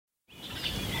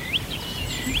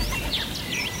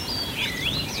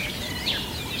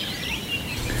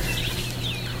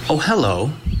Oh,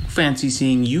 hello. Fancy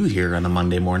seeing you here on a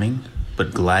Monday morning,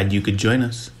 but glad you could join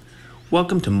us.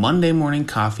 Welcome to Monday Morning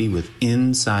Coffee with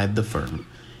Inside the Firm.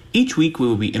 Each week we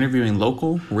will be interviewing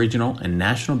local, regional, and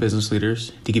national business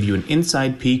leaders to give you an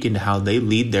inside peek into how they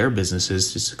lead their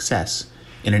businesses to success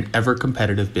in an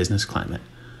ever-competitive business climate.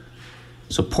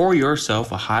 So pour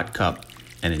yourself a hot cup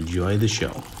and enjoy the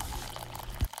show.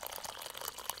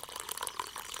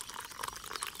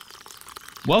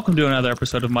 Welcome to another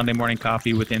episode of Monday Morning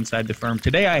Coffee with Inside the Firm.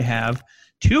 Today I have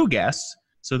two guests.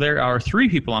 So there are three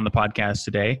people on the podcast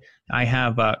today. I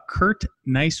have Kurt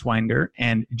Neiswinder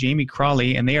and Jamie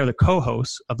Crawley, and they are the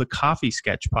co-hosts of the Coffee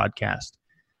Sketch podcast.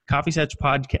 Coffee Sketch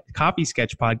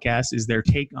podcast is their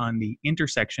take on the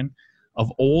intersection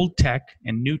of old tech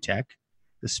and new tech,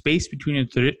 the space between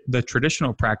the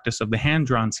traditional practice of the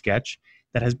hand-drawn sketch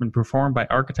that has been performed by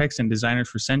architects and designers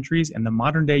for centuries, and the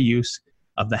modern-day use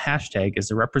of the hashtag as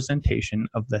a representation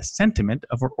of the sentiment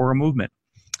of or a movement.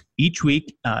 Each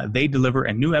week, they deliver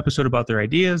a new episode about their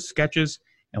ideas, sketches,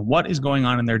 and what is going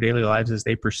on in their daily lives as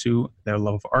they pursue their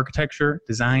love of architecture,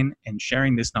 design, and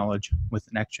sharing this knowledge with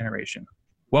the next generation.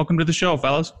 Welcome to the show,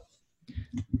 fellas.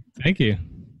 Thank you.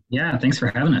 Yeah, thanks for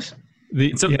having us.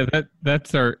 That's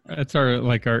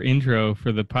our intro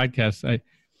for the podcast.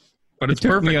 But it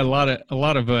took me a lot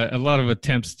of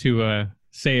attempts to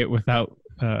say it without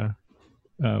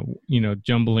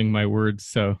jumbling my words.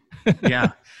 So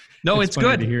yeah, no, it's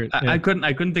good. Yeah. I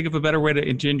couldn't think of a better way to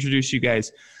introduce you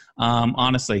guys.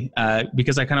 Honestly,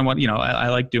 because I kind of want, I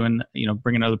like doing,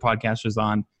 bringing other podcasters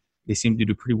on. They seem to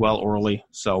do pretty well orally.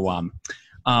 So,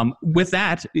 with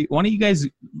that, why don't you guys,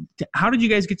 how did you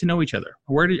guys get to know each other?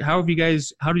 How did you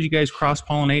guys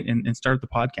cross-pollinate and start the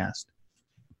podcast?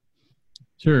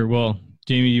 Sure. Well,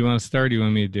 Jamie, you want to start? Or do you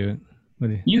want me to do it?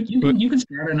 You can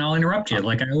start and I'll interrupt you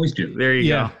like I always do. There you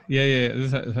go.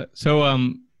 Yeah.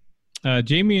 So,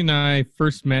 Jamie and I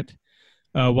first met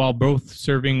while both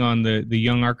serving on the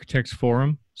Young Architects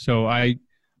Forum. So I'm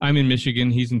in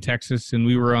Michigan, he's in Texas, and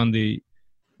we were on the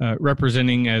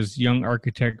representing as Young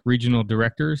Architect Regional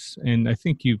Directors. And I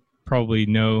think you probably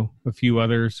know a few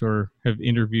others or have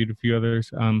interviewed a few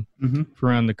others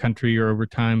around the country or over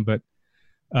time. But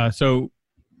so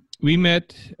we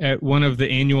met at one of the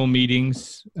annual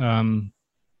meetings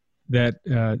that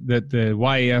the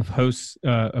YAF hosts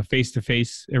a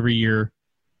face-to-face every year,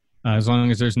 as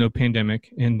long as there's no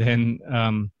pandemic. And then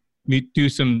we do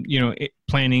some,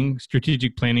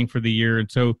 strategic planning for the year.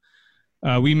 And so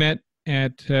we met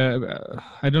at,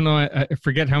 I don't know, I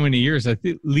forget how many years, I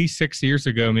think at least 6 years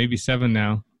ago, maybe 7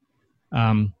 now.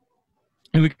 And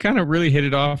we kind of really hit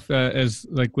it off as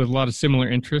like with a lot of similar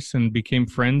interests and became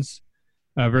friends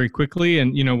very quickly.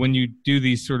 And, when you do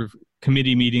these sort of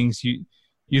committee meetings, you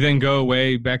then go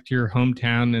away back to your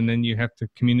hometown, and then you have to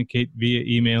communicate via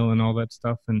email and all that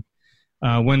stuff. And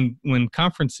when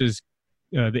conferences,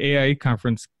 the AIA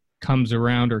conference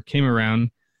came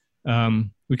around,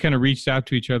 we kind of reached out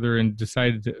to each other and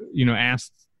decided to,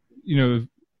 asked,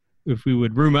 if we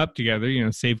would room up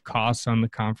together, save costs on the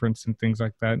conference and things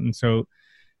like that. And so,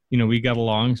 we got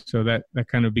along. So that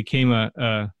kind of became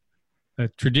a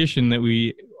tradition that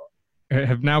we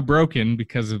have now broken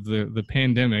because of the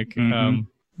pandemic. Mm-hmm.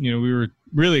 We were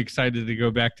really excited to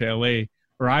go back to LA,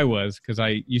 or I was, because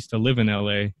I used to live in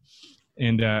LA,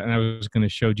 and I was going to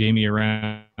show Jamie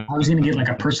around. I was going to get like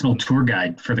a personal tour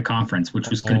guide for the conference, which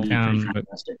was going to be pretty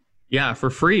fantastic. Yeah, for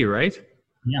free, right?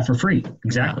 Yeah, for free.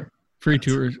 Exactly. Free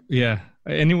tours. Yeah.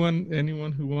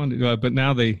 Anyone who wanted, but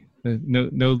now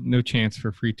no chance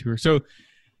for free tours. So,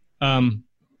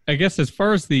 I guess as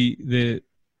far as the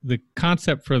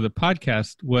concept for the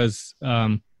podcast was,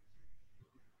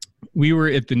 we were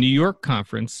at the New York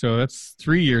conference, so that's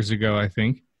 3 years ago, I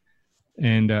think,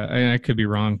 and I could be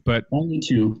wrong, but only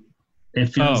 2. It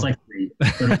feels like 3.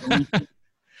 But only 2.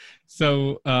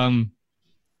 So,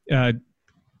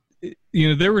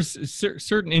 there was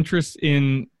certain interest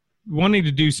in wanting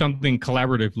to do something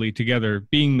collaboratively together,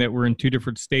 being that we're in 2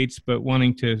 different states, but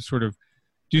wanting to sort of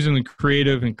do something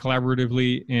creative and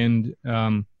collaboratively. And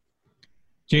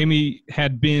Jamie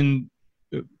had been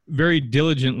very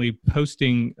diligently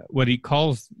posting what he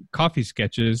calls coffee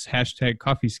sketches, hashtag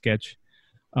coffee sketch,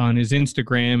 on his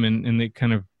Instagram, and it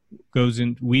kind of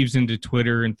weaves into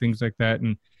Twitter and things like that.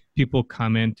 And people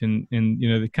comment and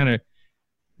they kind of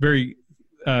very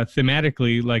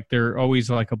thematically, like they're always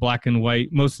like a black and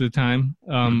white most of the time,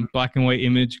 black and white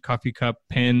image, coffee cup,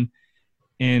 pen.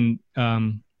 And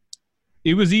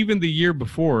it was even the year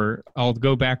before, I'll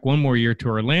go back one more year to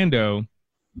Orlando,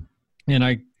 and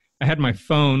I had my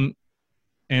phone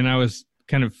and I was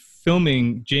kind of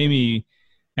filming Jamie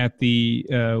at the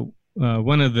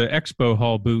one of the expo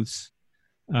hall booths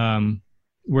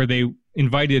where they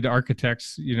invited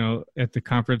architects, at the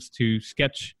conference to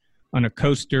sketch on a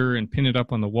coaster and pin it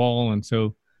up on the wall. And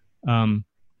so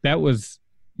that was,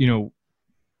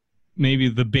 maybe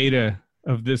the beta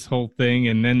of this whole thing.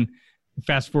 And then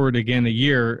fast forward again a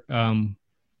year,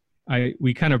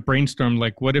 we kind of brainstormed,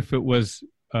 like, what if it was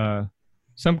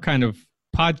some kind of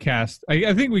podcast?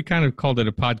 I think we kind of called it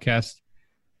a podcast.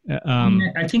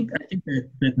 I think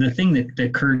the thing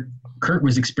that Kurt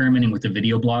was experimenting with the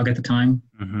video blog at the time,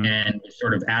 and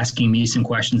sort of asking me some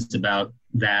questions about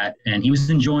that, and he was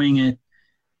enjoying it,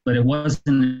 but it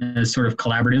wasn't as sort of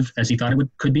collaborative as he thought it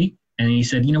could be. And he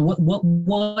said,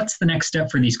 what's the next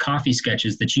step for these coffee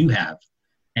sketches that you have?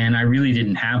 And I really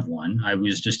didn't have one. I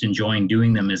was just enjoying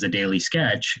doing them as a daily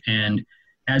sketch. And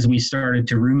as we started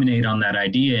to ruminate on that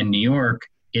idea in New York,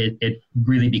 it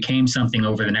really became something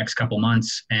over the next couple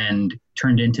months and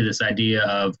turned into this idea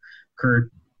of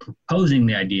Kurt proposing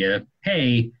the idea,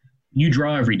 hey, you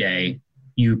draw every day,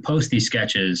 you post these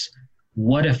sketches,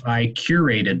 what if I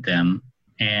curated them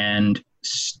and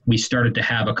we started to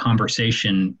have a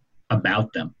conversation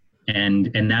about them?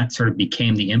 And that sort of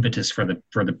became the impetus for the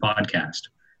podcast.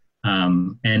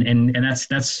 And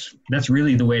that's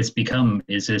really the way it's become,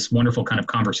 is this wonderful kind of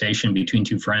conversation between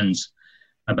two friends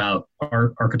about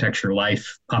art, architecture,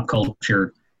 life, pop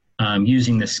culture,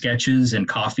 using the sketches and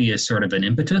coffee as sort of an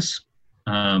impetus,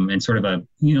 and sort of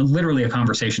literally a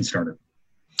conversation starter.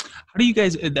 How do you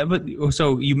guys,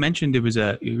 so you mentioned it was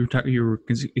you were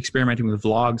experimenting with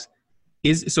vlogs.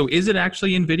 Is it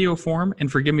actually in video form?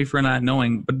 And forgive me for not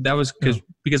knowing, but that was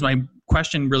because my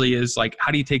question really is, like,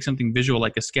 how do you take something visual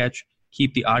like a sketch,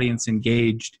 keep the audience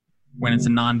engaged when it's a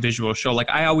non-visual show? Like,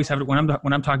 I always have to, when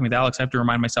I'm talking with Alex, I have to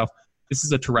remind myself, this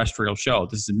is a terrestrial show.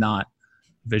 This is not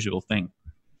a visual thing.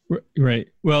 Right.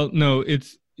 Well, no,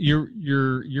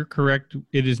 you're correct.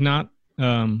 It is not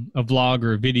a vlog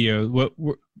or a video.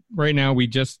 Right now we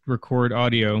just record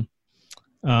audio.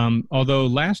 Although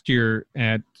last year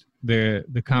at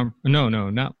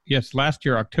last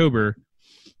year, October,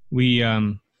 we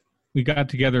got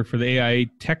together for the AIA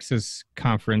Texas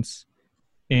conference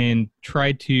and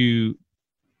tried to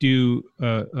do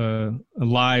a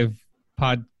live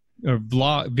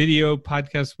video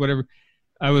podcast, whatever.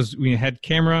 We had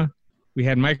camera, we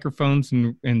had microphones,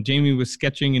 and Jamie was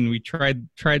sketching, and we tried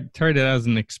it as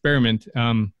an experiment.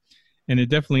 And it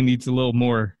definitely needs a little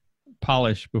more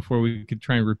polish before we could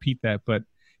try and repeat that. But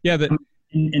yeah, the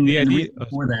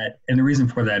reason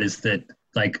for that is that,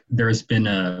 like, there's been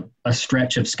a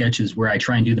stretch of sketches where I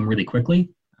try and do them really quickly.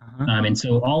 And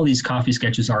so all these coffee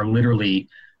sketches are literally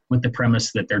with the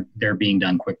premise that they're being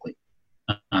done quickly.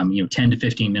 10 to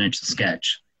 15 minutes a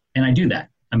sketch. And I do that.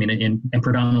 I mean, and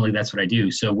predominantly that's what I do.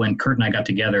 So when Kurt and I got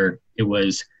together, it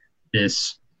was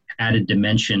this added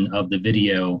dimension of the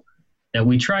video that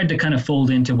we tried to kind of fold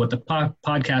into what the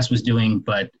podcast was doing,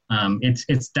 but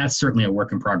that's certainly a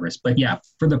work in progress. But yeah,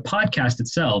 for the podcast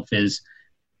itself,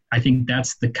 I think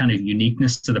that's the kind of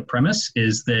uniqueness to the premise,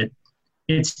 is that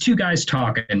it's two guys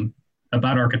talking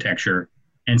about architecture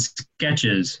and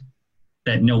sketches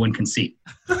that no one can see.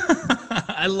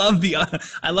 I love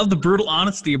the brutal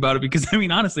honesty about it, because, I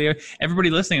mean, honestly, everybody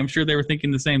listening, I'm sure they were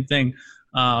thinking the same thing.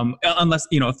 Unless,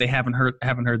 if they haven't heard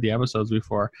the episodes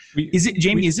before. Is it,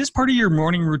 Jamie, is this part of your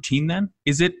morning routine then?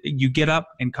 Is it, you get up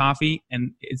and coffee,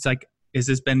 and it's like,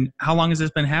 how long has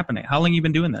this been happening? How long have you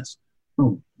been doing this?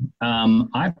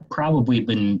 I've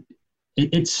probably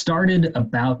it started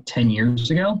about 10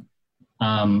 years ago,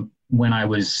 when I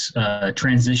was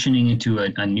transitioning into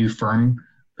a new firm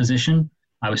position.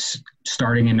 I was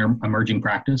starting an emerging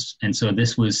practice. And so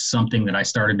this was something that I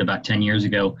started about 10 years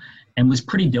ago and was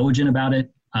pretty diligent about it.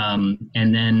 And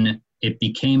then it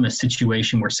became a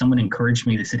situation where someone encouraged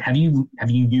me. They said, have you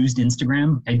used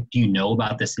Instagram? Do you know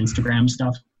about this Instagram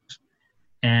stuff?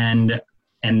 And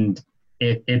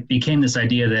it became this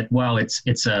idea that, well,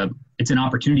 it's an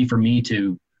opportunity for me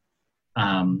to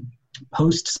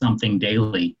post something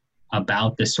daily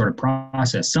about this sort of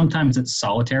process. Sometimes it's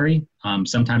solitary.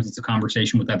 Sometimes it's a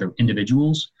conversation with other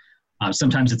individuals.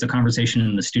 Sometimes it's a conversation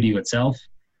in the studio itself.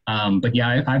 But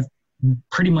yeah, I've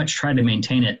pretty much tried to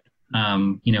maintain it,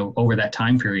 over that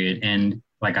time period. And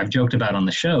like I've joked about on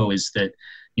the show is that,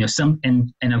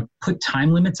 and I've put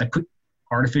time limits. I put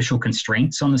artificial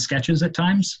constraints on the sketches at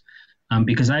times,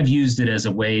 because I've used it as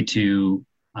a way to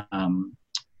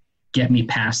get me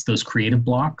past those creative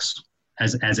blocks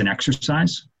as an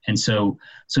exercise. And so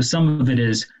some of it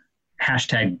is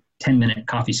hashtag 10-minute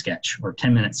coffee sketch or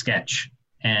 10-minute sketch.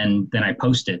 And then I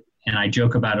post it, and I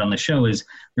joke about it on the show, is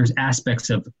there's aspects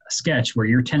of a sketch where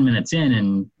you're 10 minutes in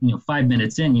and, 5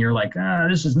 minutes in, you're like,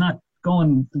 this is not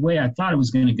going the way I thought it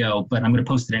was going to go, but I'm going to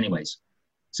post it anyways.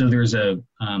 So there's an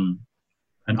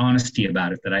honesty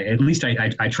about it that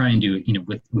I try and do,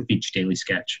 with each daily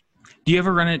sketch. Do you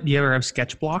ever run it? Do you ever have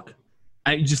sketch block?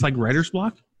 Just like writer's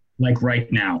block? Like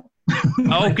right now.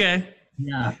 Okay.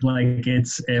 Yeah. Like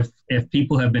it's, if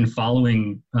people have been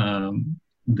following,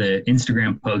 the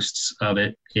Instagram posts of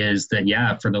it, is that,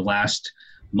 yeah, for the last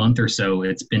month or so,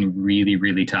 it's been really,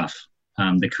 really tough.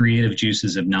 The creative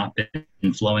juices have not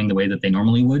been flowing the way that they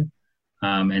normally would.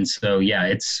 And so, yeah,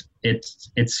 it's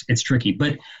tricky,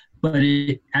 but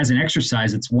as an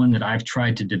exercise, it's one that I've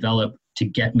tried to develop to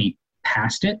get me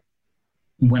past it.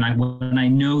 When I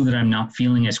know that I'm not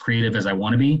feeling as creative as I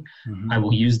want to be, I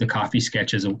will use the coffee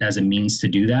sketch as a means to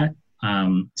do that.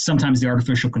 Sometimes the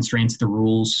artificial constraints, the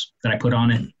rules that I put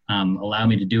on it, allow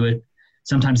me to do it.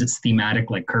 Sometimes it's thematic,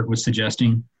 like Kurt was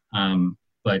suggesting.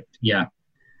 But yeah,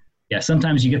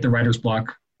 sometimes you get the writer's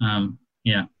block.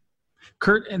 Yeah.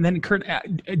 Kurt,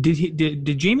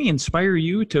 did Jamie inspire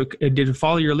you to, did it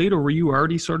follow your lead, or were you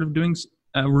already sort of doing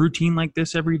a routine like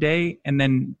this every day? And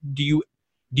then do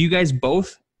you guys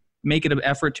both make it an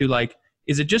effort to, like,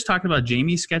 is it just talking about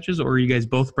Jamie's sketches, or are you guys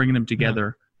both bringing them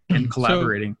together and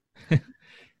collaborating?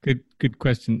 Good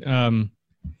question.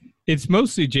 It's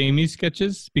mostly Jamie's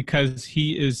sketches because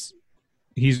he's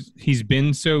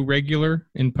been so regular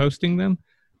in posting them.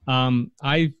 I'm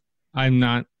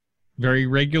not very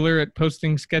regular at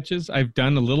posting sketches. I've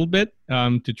done a little bit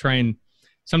to try, and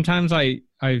sometimes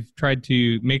I've tried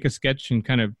to make a sketch and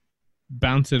kind of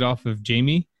bounce it off of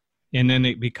Jamie, and then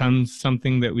it becomes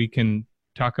something that we can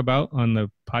talk about on the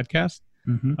podcast.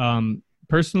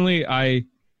 Personally,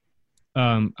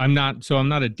 I'm not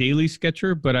a daily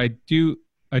sketcher, but I do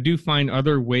find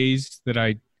other ways that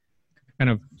I kind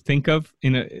of think of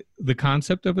in the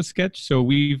concept of a sketch. So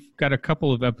we've got a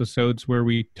couple of episodes where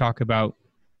we talk about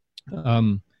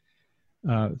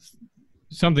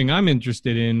something I'm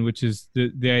interested in, which is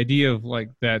the idea of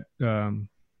like that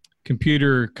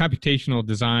computer computational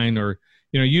design, or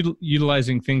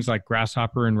utilizing things like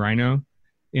Grasshopper and Rhino.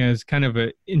 Is kind of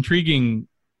an intriguing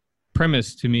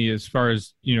premise to me as far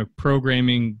as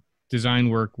programming design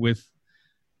work with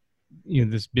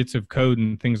this bits of code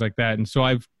and things like that. And so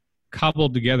I've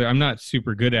cobbled together, I'm not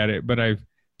super good at it, but I've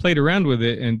played around with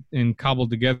it and cobbled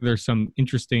together some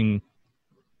interesting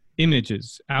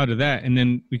images out of that. And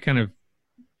then we kind of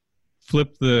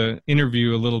flip the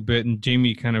interview a little bit, and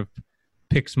Jamie kind of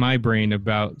picks my brain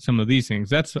about some of these things.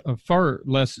 That's far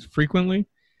less frequently,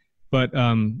 but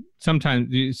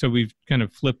sometimes, so we've kind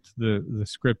of flipped the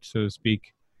script, so to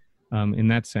speak, in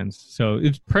that sense. So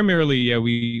it's primarily,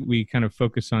 we kind of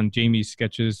focus on Jamie's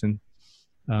sketches, and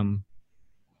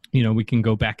we can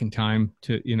go back in time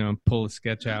to pull a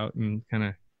sketch out and kind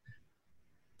of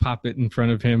pop it in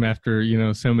front of him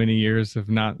after so many years of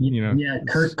not Yeah,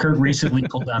 Kurt recently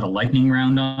pulled out a lightning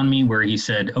round on me where he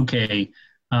said, okay,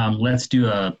 let's do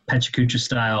a Pechakucha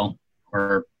style,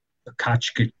 or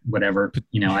Kachka, whatever,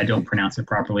 I don't pronounce it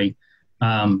properly.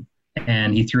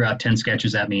 And he threw out 10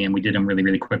 sketches at me, and we did them really,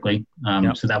 really quickly.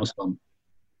 So that was fun.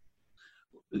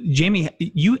 Jamie,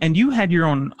 you had your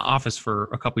own office for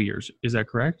a couple of years. Is that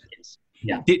correct? Yes.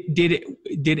 Yeah.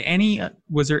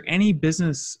 Was there any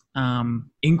business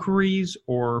inquiries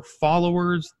or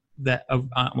followers that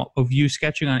of you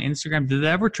sketching on Instagram? Did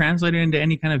that ever translate into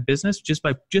any kind of business just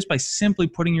by simply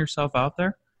putting yourself out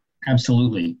there?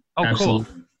 Absolutely. Oh, absolutely.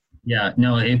 Cool. Yeah,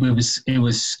 no, it was there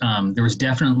was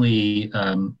definitely,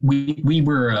 we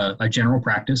were a general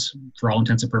practice for all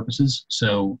intents and purposes.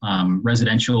 So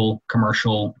residential,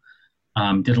 commercial,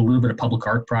 did a little bit of public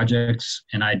art projects,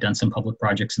 and I had done some public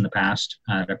projects in the past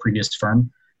at a previous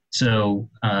firm. So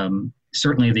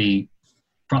certainly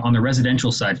on the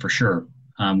residential side, for sure,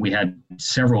 we had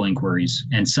several inquiries,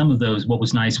 and some of those, what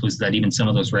was nice was that even some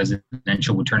of those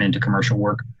residential would turn into commercial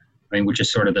work, which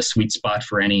is sort of the sweet spot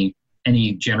for any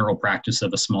general practice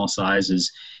of a small size.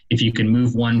 Is if you can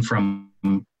move one from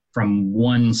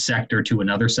one sector to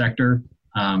another sector,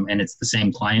 and it's the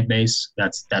same client base,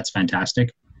 that's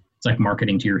fantastic. It's like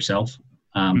marketing to yourself.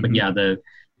 But yeah,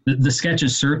 the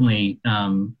sketches certainly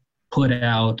put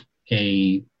out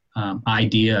a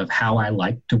idea of how I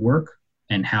like to work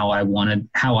and how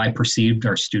I perceived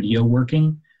our studio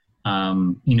working.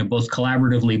 Both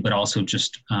collaboratively, but also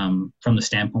just from the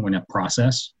standpoint of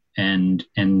process, and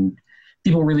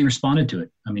people really responded to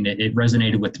it. I mean, it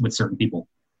resonated with certain people.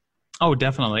 Oh,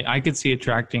 definitely. I could see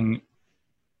attracting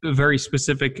a very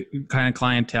specific kind of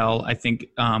clientele. I think,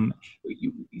 them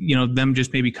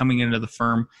just maybe coming into the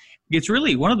firm. It's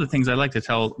really one of the things I like to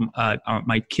tell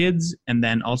my kids, and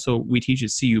then also we teach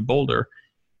at CU Boulder,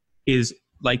 is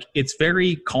like it's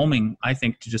very calming, I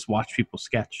think, to just watch people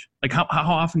sketch. Like how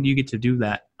often do you get to do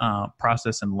that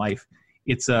process in life?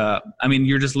 It's I mean,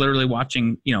 you're just literally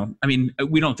watching, I mean,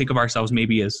 we don't think of ourselves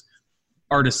maybe as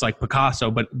artists like Picasso,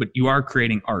 but you are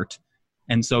creating art.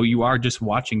 And so you are just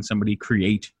watching somebody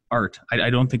create art. I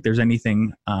don't think there's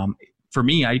anything, for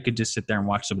me, I could just sit there and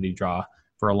watch somebody draw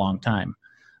for a long time.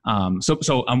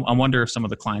 So I wonder if some of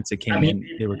the clients that came in,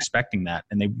 they were expecting that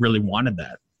and they really wanted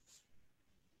that.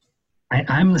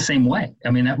 I'm the same way.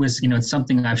 I mean, that was, it's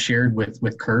something I've shared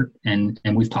with Kurt and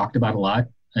we've talked about a lot,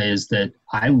 is that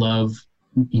I love,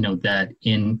 that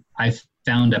I've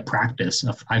found a practice,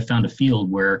 I've found a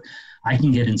field where I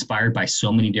can get inspired by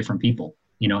so many different people,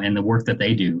 and the work that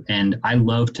they do. And I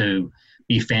love to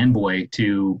be fanboy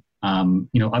to,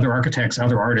 other architects,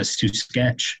 other artists who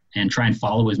sketch and try and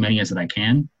follow as many as that I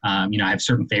can. I have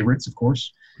certain favorites, of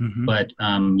course. Mm-hmm. But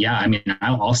yeah, I mean,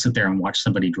 I'll sit there and watch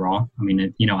somebody draw. I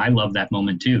mean, I love that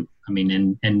moment too. I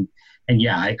mean, and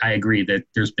yeah, I agree that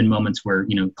there's been moments where,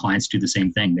 clients do the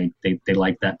same thing. They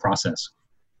like that process.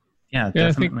 Yeah,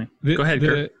 definitely. Go ahead,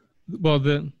 Kurt. Well,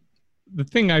 the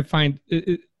thing I find,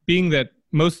 being that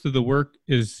most of the work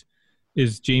is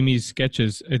Jamie's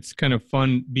sketches, it's kind of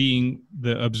fun being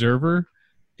the observer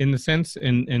in the sense,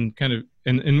 and kind of,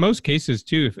 and in most cases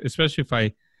too, especially if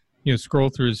I, scroll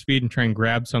through his feed and try and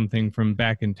grab something from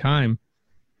back in time,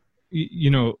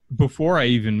 before I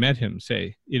even met him,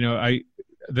 say,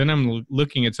 then I'm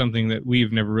looking at something that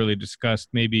we've never really discussed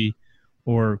maybe,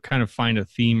 or kind of find a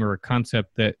theme or a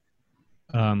concept that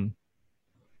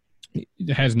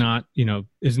has not,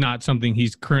 is not something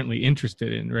he's currently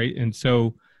interested in. Right. And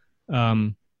so,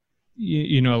 a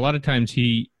lot of times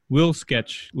he will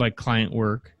sketch like client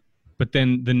work, but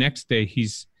then the next day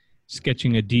he's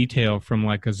sketching a detail from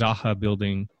like a Zaha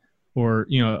building, or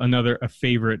a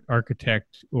favorite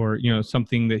architect, or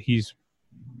something that he's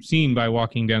seen by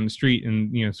walking down the street,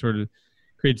 and sort of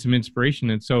create some inspiration.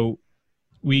 And so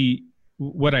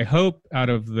what I hope out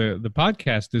of the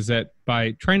podcast is that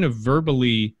by trying to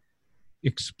verbally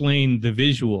explain the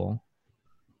visual,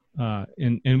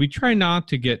 and we try not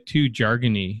to get too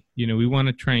jargony, we want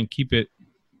to try and keep it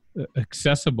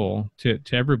accessible to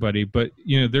everybody, but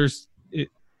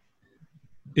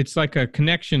it's like a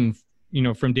connection,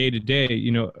 from day to day,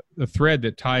 a thread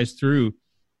that ties through,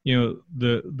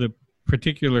 the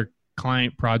particular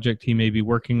client project he may be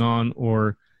working on,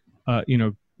 or,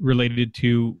 related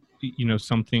to,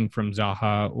 something from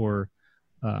Zaha or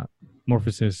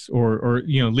Morphosis, or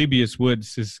Lebbeus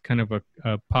Woods is kind of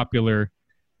a popular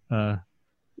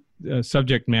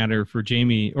subject matter for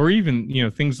Jamie, or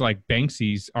even, things like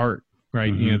Banksy's art,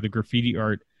 right? Mm-hmm. The graffiti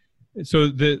art. So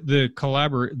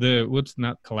what's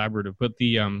not collaborative, but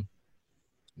the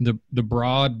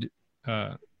broad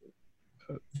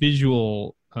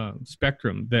visual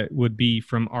spectrum that would be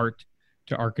from art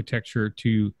to architecture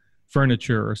to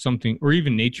furniture or something, or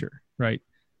even nature, right?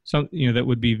 Some, that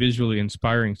would be visually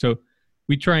inspiring. So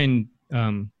we try and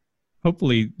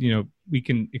hopefully, we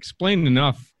can explain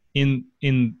enough in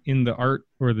the art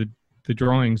or the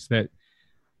drawings that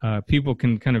people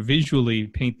can kind of visually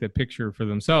paint the picture for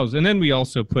themselves. And then we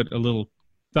also put a little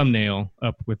thumbnail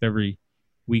up with every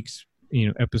week's,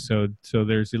 episode. So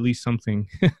there's at least something.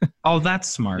 Oh, that's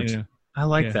smart. I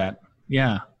like that.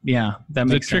 Yeah. Yeah. That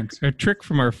makes sense. A trick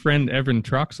from our friend, Evan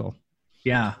Troxel.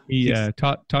 Yeah. He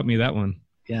taught me that one.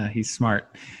 Yeah. He's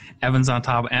smart. Evan's on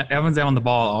top. Evan's on the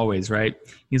ball always, right?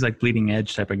 He's like bleeding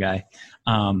edge type of guy.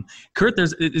 Kurt,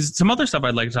 there's some other stuff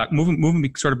I'd like to talk.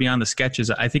 Moving sort of beyond the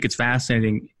sketches. I think it's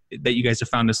fascinating that you guys have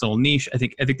found this little niche. I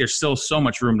think there's still so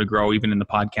much room to grow, even in the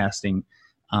podcasting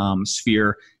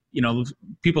sphere.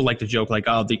 People like to joke like,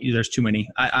 "Oh, there's too many."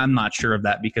 I'm not sure of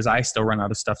that, because I still run out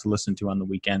of stuff to listen to on the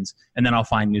weekends, and then I'll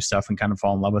find new stuff and kind of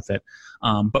fall in love with it.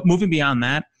 But moving beyond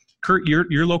that, Kurt,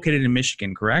 you're located in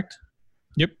Michigan, correct?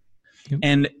 Yep.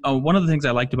 And one of the things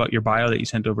I liked about your bio that you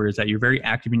sent over is that you're very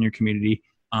active in your community.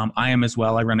 I am as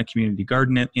well. I run a community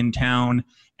garden in town,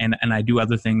 and I do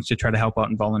other things to try to help out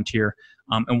and volunteer.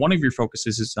 And one of your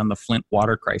focuses is on the Flint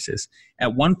water crisis.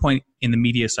 At one point in the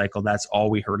media cycle, that's all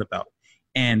we heard about.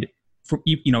 And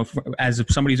as if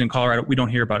somebody's in Colorado, we don't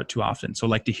hear about it too often. So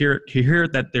like to hear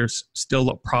that there's still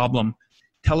a problem.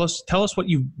 Tell us what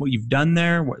you've done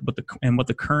there, what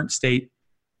the current state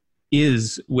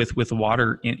is with the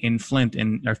water in Flint,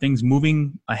 and are things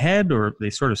moving ahead, or are they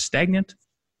sort of stagnant?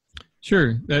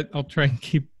 Sure. I'll try and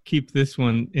keep this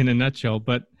one in a nutshell.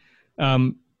 But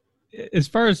as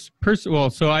far as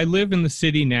so I live in the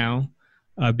city now.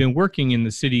 I've been working in the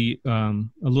city a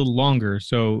little longer.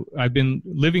 So I've been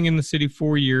living in the city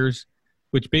 4 years,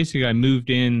 which basically I moved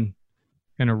in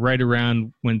kind of right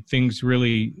around when things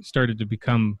really started to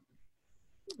become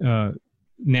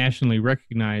nationally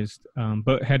recognized,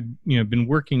 but had been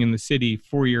working in the city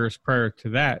 4 years prior to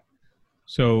that.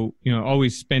 So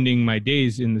always spending my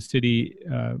days in the city,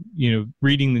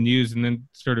 reading the news and then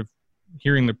sort of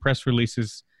hearing the press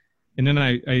releases. And then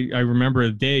I remember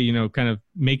a day, kind of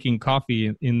making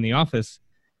coffee in the office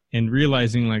and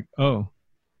realizing like, oh,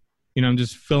 I'm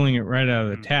just filling it right out of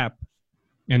the tap.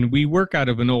 And we work out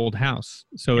of an old house,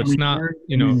 so it's not,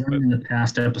 We learned in the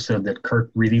past episode that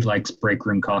Kurt really likes break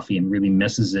room coffee and really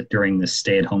misses it during the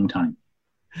stay-at-home time.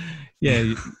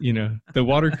 Yeah, the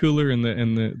water cooler and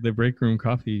the break room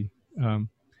coffee. So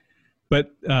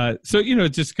it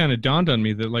just kind of dawned on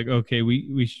me that like, okay,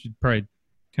 we should probably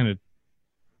kind of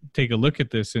take a look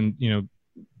at this and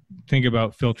think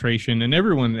about filtration. And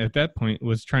everyone at that point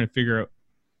was trying to figure out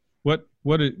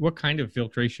what kind of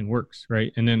filtration works,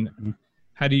 right? And then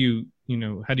how do you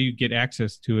get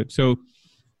access to it? So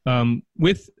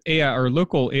with AI, our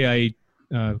local AI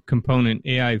component,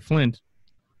 AI Flint,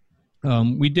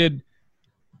 we did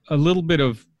a little bit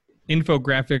of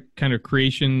infographic kind of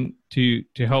creation to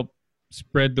help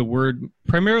spread the word.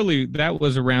 Primarily, that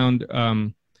was around,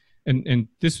 and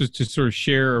this was to sort of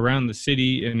share around the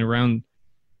city and around,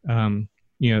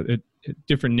 at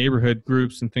different neighborhood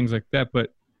groups and things like that.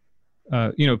 But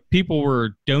people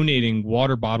were donating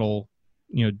water bottle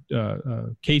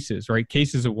cases, right?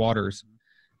 Cases of waters.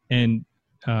 And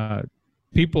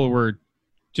people were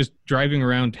just driving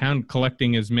around town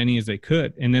collecting as many as they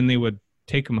could. And then they would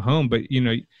take them home. But,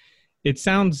 it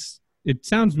sounds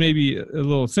maybe a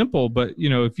little simple, but,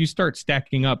 if you start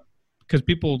stacking up, because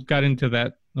people got into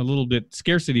that a little bit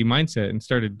scarcity mindset and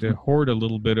started to hoard a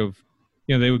little bit of,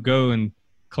 they would go and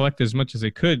collect as much as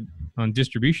they could on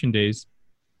distribution days.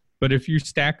 But if you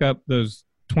stack up those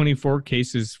 24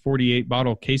 cases, 48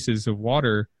 bottle cases of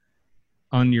water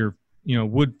on your,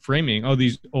 wood framing,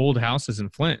 these old houses in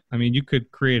Flint, I mean, you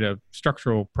could create a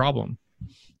structural problem.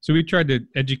 So we tried to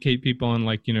educate people on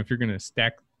like, if you're going to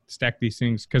stack these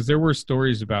things, because there were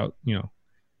stories about,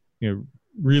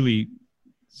 really,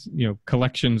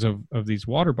 collections of these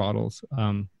water bottles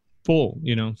full,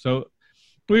 so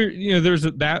we're, there's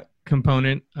that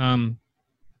component. And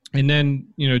then,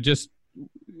 just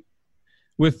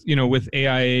with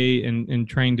AIA and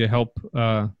trying to help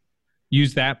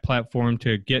use that platform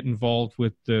to get involved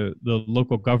with the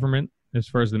local government as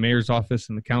far as the mayor's office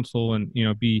and the council, and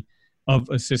be of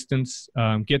assistance,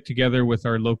 get together with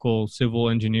our local civil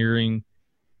engineering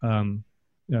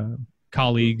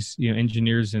colleagues,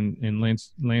 engineers and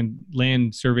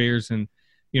land surveyors, and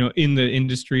in the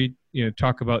industry,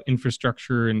 talk about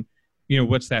infrastructure and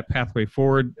what's that pathway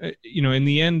forward. In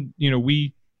the end,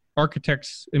 we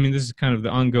architects, I mean, this is kind of the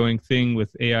ongoing thing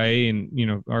with AIA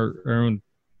and our own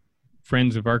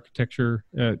friends of architecture,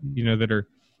 that are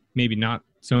maybe not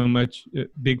so much a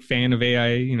big fan of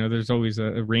AIA. There's always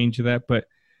a range of that, but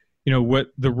what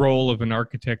the role of an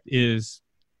architect is.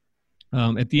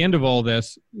 At the end of all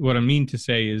this, what I mean to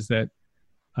say is that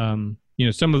some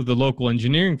of the local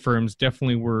engineering firms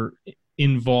definitely were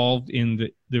involved in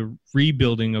the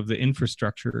rebuilding of the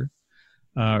infrastructure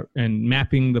and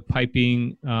mapping the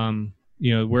piping,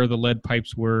 where the lead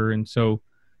pipes were. And so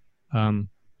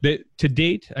to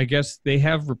date, I guess they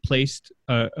have replaced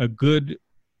a good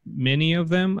many of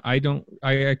them. I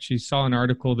actually saw an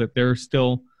article that there are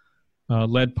still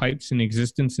lead pipes in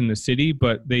existence in the city,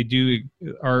 but they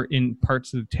are in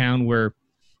parts of the town where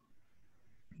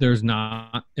there's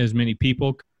not as many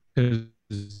people because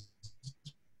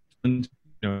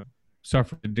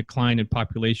suffered a decline in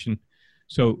population.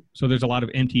 So there's a lot of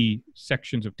empty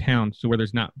sections of town. So where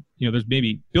there's not, there's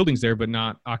maybe buildings there, but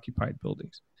not occupied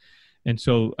buildings. And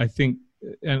so I think,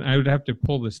 and I would have to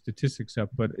pull the statistics up,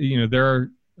 but there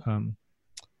are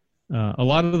a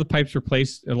lot of the pipes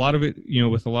replaced, a lot of it,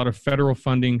 with a lot of federal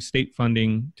funding, state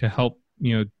funding to help,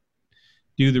 do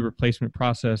the replacement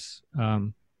process.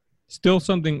 Still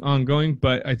something ongoing,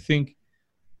 but I think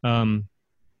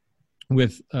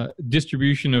with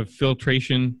distribution of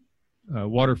filtration,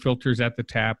 water filters at the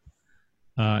tap,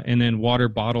 and then water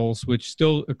bottles, which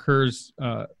still occurs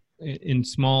in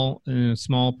a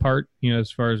small part,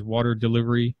 as far as water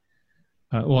delivery,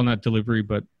 well, not delivery,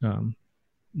 but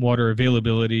water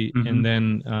availability, and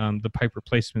then the pipe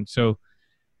replacement. So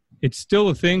it's still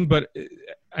a thing, but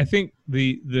I think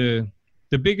the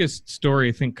biggest story,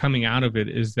 I think, coming out of it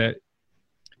is that,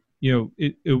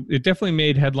 it definitely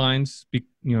made headlines,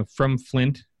 from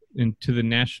Flint and to the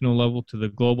national level, to the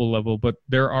global level, but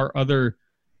there are other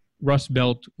Rust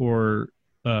Belt or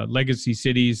legacy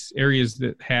cities, areas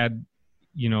that had,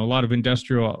 a lot of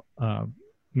industrial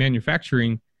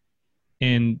manufacturing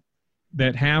and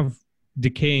that have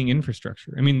decaying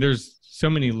infrastructure. I mean, there's so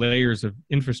many layers of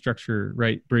infrastructure,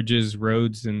 right? Bridges,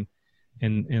 roads, and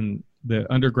the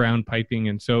underground piping.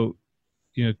 And so,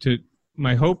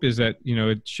 my hope is that,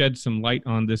 it sheds some light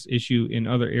on this issue in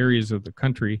other areas of the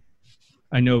country.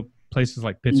 I know places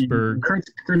like Pittsburgh.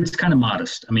 Kurt's kind of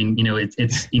modest. I mean, he's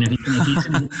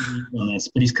on this,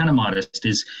 but he's kind of modest.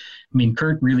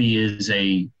 Kurt really is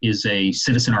a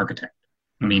citizen architect.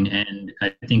 I mean, and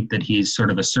I think that he's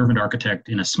sort of a servant architect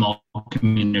in a small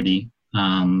community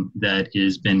that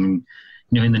has been,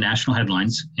 in the national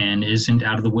headlines and isn't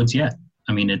out of the woods yet.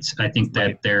 I mean, I think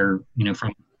that they're,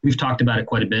 we've talked about it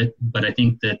quite a bit, but I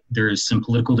think that there's some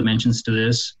political dimensions to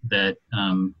this that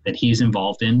he's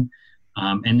involved in.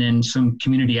 And then some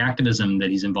community activism that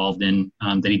he's involved in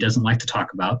that he doesn't like to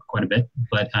talk about quite a bit.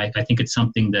 But I think it's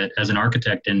something that, as an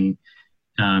architect and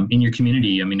in your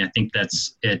community, I mean, I think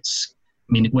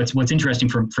what's interesting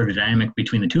for the dynamic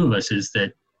between the two of us is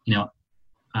that,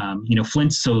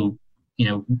 Flint's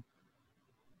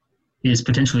is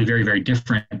potentially very, very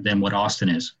different than what Austin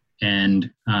is. And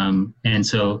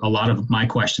so a lot of my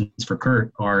questions for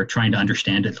Kurt are trying to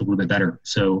understand it a little bit better.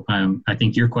 So I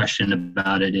think your question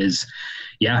about it is,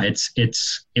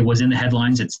 it was in the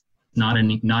headlines. It's not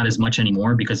as much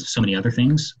anymore because of so many other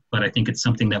things, but I think it's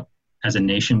something that as a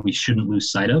nation, we shouldn't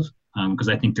lose sight of because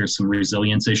I think there's some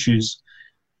resilience issues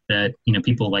that,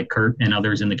 people like Kurt and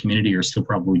others in the community are still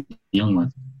probably dealing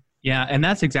with. Yeah. And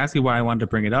that's exactly why I wanted to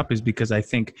bring it up, is because I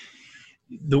think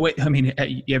the way,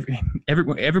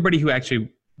 everybody who actually,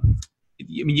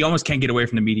 you almost can't get away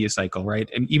from the media cycle, right?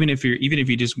 And even if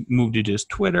you just move to just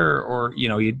Twitter or,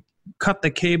 you cut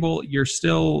the cable,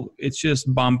 it's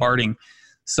just bombarding.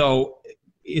 So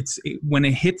when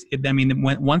it hits,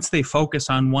 once they focus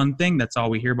on one thing, that's all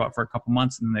we hear about for a couple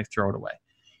months, and then they throw it away.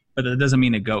 But that doesn't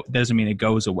mean it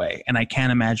goes away. And I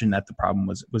can't imagine that the problem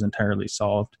was entirely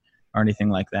solved or anything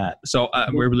like that. So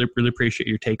we really, really appreciate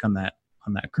your take on that,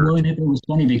 Kurt. Well, and it was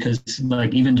funny because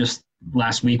even just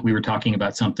last week we were talking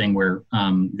about something where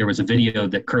there was a video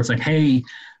that Kurt's like, hey,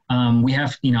 we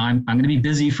have, I'm going to be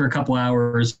busy for a couple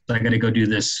hours. I got to go do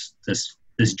this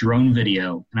drone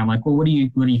video. And I'm like, well, what are you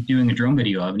doing a drone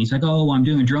video of? And he's like, oh, I'm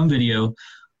doing a drone video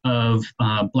of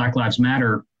Black Lives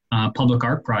Matter public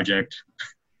art project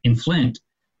in Flint.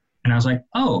 And I was like,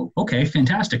 oh, okay,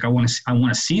 fantastic. I want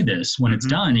to see this when it's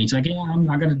done. And he's like, yeah,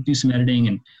 I got to do some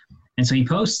editing. And so he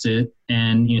posts it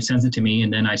and sends it to me.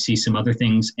 And then I see some other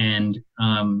things, and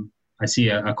I see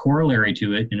a corollary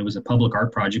to it. And it was a public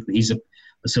art project that he's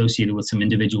associated with some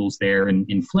individuals there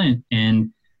in Flint.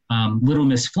 And Little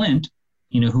Miss Flint,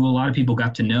 who a lot of people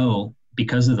got to know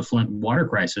because of the Flint water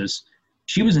crisis,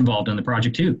 she was involved in the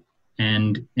project too.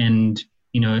 And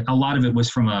a lot of it was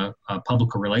from a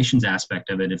public relations aspect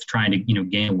of it, of trying to,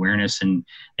 gain awareness and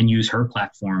use her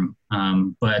platform.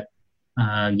 But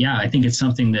I think it's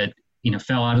something that,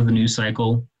 fell out of the news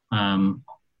cycle.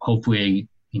 Hopefully,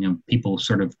 people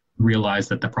sort of realize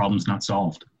that the problem's not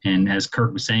solved. And as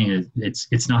Kurt was saying,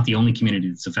 it's not the only community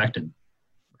that's affected.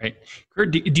 Right.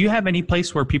 Kurt, do you have any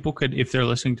place where people could, if they're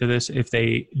listening to this,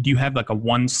 do you have like a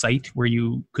one site where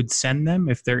you could send them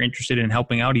if they're interested in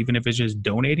helping out, even if it's just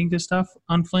donating to stuff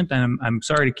on Flint? And I'm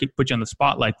sorry to put you on the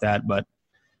spot like that, but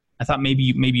I thought maybe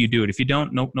you do it. If you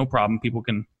don't, no problem. People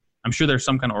can, I'm sure there's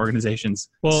some kind of organizations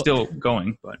still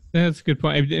going, but that's a good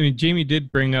point. I mean, Jamie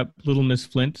did bring up Little Miss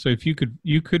Flint. So if you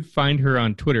could find her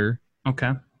on Twitter.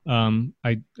 Okay.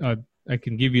 I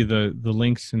can give you the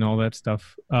links and all that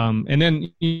stuff. And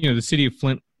then, the city of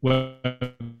Flint website,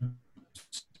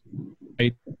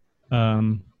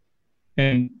 and,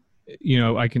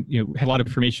 I can, have a lot of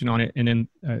information on it, and then,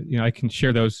 I can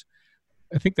share those.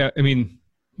 I think that,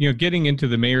 getting into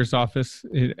the mayor's office,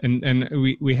 and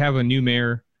we have a new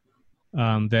mayor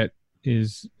that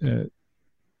is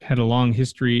had a long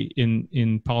history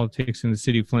in politics in the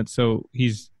city of Flint. So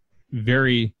he's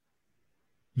very,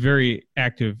 very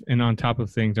active and on top of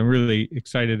things. I'm really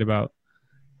excited about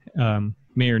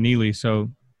Mayor Neely. So,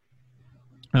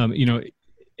 he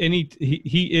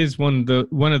is one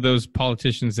of those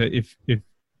politicians that if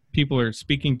people are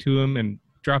speaking to him and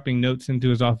dropping notes into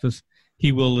his office,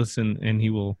 he will listen and he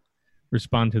will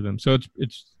respond to them. So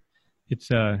it's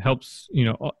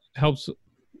helps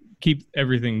keep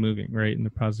everything moving right in the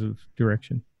positive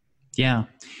direction. Yeah.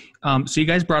 So you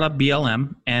guys brought up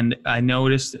BLM, and I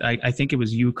noticed, I think it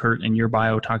was you, Kurt, in your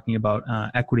bio talking about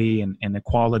equity and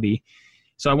equality.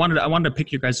 So I wanted to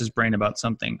pick your guys' brain about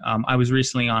something. I was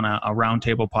recently on a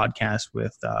roundtable podcast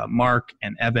with Mark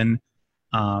and Evan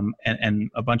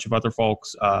and a bunch of other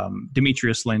folks,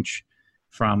 Demetrius Lynch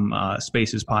from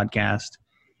Spaces podcast.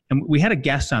 and we had a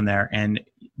guest on there, and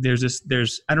there's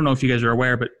I don't know if you guys are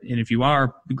aware, but and if you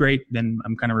are, great, then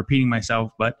I'm kind of repeating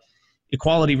myself, but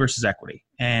equality versus equity.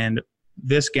 And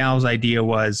this gal's idea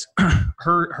was,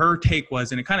 her take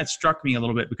was, and it kind of struck me a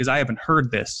little bit because I haven't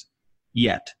heard this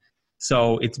yet.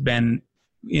 So it's been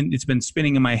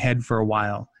spinning in my head for a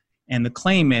while. And the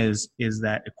claim is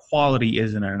that equality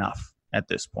isn't enough at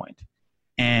this point,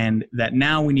 and that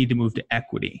now we need to move to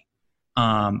equity.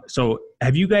 So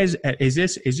have you guys, is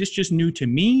this just new to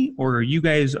me, or are you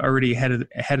guys already ahead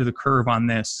of the curve on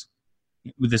this,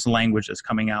 with this language that's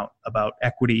coming out about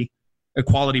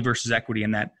equality versus equity,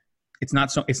 and that it's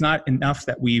not enough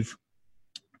that we've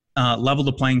leveled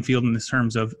the playing field in the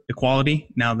terms of equality.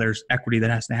 Now there's equity that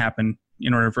has to happen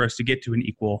in order for us to get to an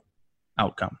equal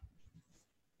outcome.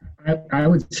 I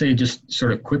would say, just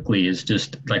sort of quickly, is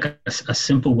just like a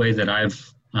simple way that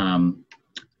I've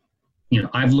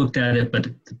looked at it, but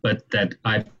that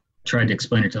I've tried to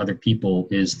explain it to other people,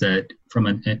 is that from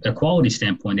an equality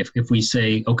standpoint, if we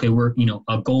say, okay,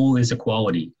 a goal is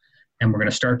equality, and we're going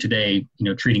to start today,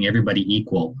 treating everybody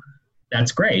equal,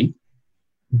 that's great,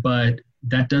 but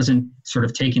that doesn't sort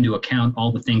of take into account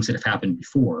all the things that have happened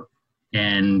before,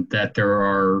 and that there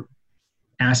are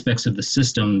aspects of the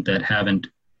system that haven't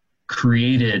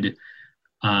created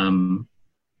an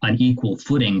equal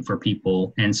footing for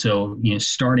people. And so,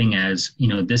 starting as,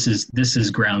 this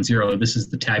is ground zero, this is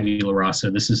the tabula rasa,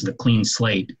 this is the clean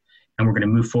slate, and we're going to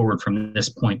move forward from this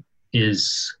point,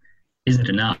 isn't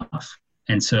enough.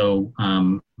 And so,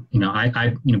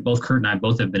 both Kurt and I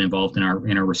both have been involved in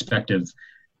our respective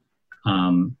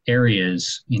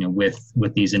areas,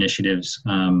 with these initiatives,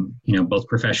 both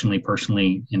professionally,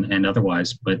 personally, and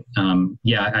otherwise. But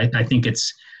I think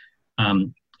it's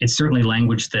certainly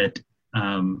language that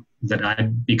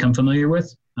I've become familiar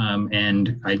with,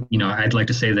 and I'd like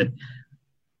to say that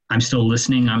I'm still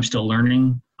listening, I'm still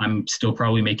learning, I'm still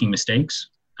probably making mistakes,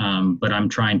 but I'm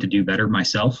trying to do better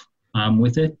myself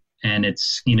with it. And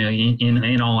it's,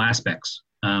 in all aspects.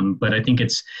 But I think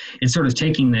it's sort of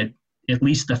taking that, at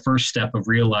least the first step of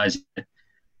realizing it.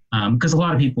 Because a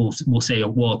lot of people will say,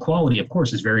 well, equality, of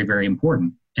course, is very, very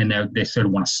important. And they sort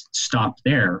of want to stop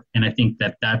there. And I think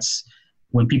that's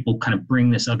when people kind of bring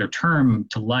this other term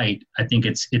to light, I think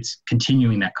it's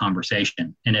continuing that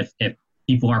conversation. And if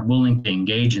people aren't willing to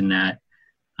engage in that,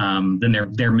 then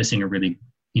they're missing a really,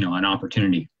 an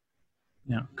opportunity.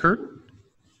 Yeah. Kurt?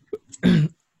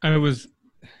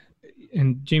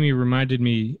 And Jamie reminded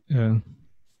me, and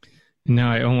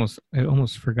now I almost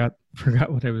forgot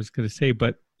what I was going to say.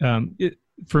 But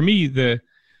for me, the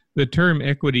term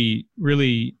equity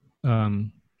really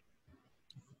was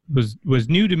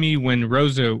new to me when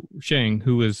Rosa Sheng,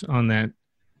 who was on that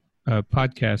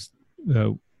podcast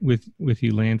with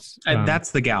you, Lance. That's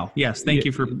the gal. Yes, thank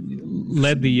you for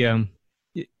led the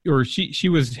or she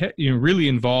was really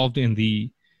involved in the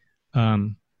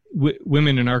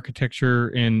women in architecture,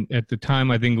 and at the time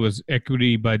I think it was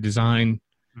Equity by Design,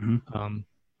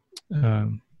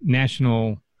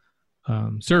 national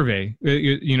survey.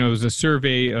 It was a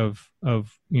survey of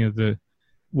the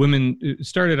women. It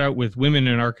started out with women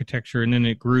in architecture, and then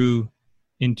it grew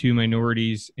into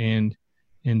minorities and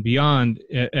beyond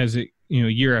as it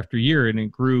year after year, and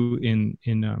it grew in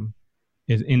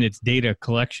its data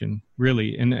collection,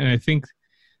 really. And I think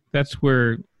that's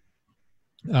where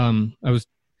I was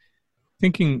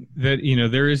thinking that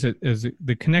there is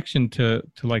the connection to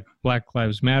like Black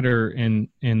Lives Matter and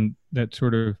that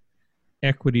sort of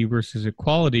equity versus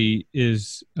equality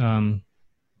is and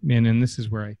this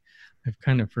is where I've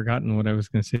kind of forgotten what I was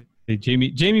going to say.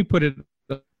 Jamie put it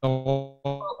a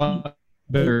lot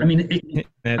better in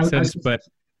that sense, but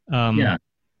yeah.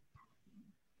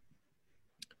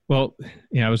 Well,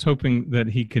 yeah, I was hoping that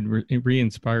he could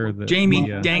re-inspire the Jamie.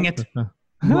 Dang it!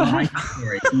 I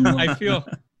feel.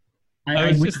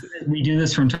 We do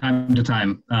this from time to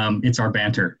time. It's our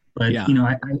banter, but yeah.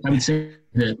 I would say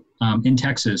that in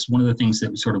Texas, one of the things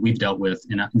that sort of we've dealt with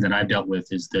and that I've dealt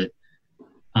with is that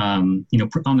on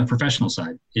the professional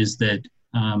side is that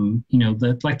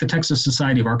like the Texas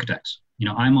Society of Architects.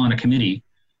 I'm on a committee,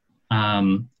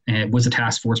 and it was a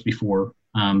task force before.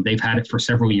 They've had it for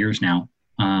several years now.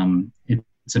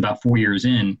 It's about 4 years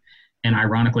in, and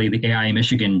ironically, the AIA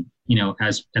Michigan,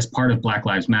 as part of Black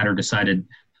Lives Matter, decided,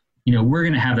 we're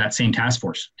going to have that same task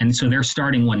force, and so they're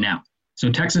starting one now.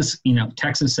 So Texas,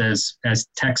 Texas as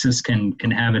Texas can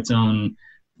have its own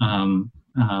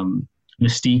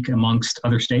mystique amongst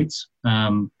other states.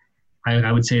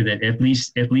 I would say that at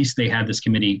least they had this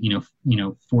committee,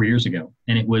 4 years ago,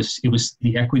 and it was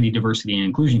the Equity, Diversity, and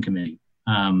Inclusion Committee.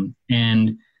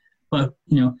 But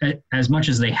as much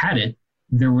as they had it,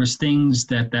 there was things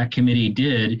that committee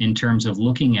did in terms of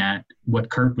looking at what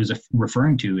Kurt was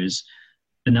referring to is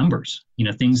the numbers,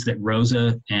 things that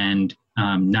Rosa and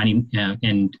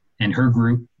and her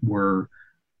group were,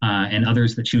 and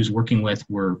others that she was working with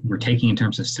were taking in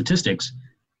terms of statistics.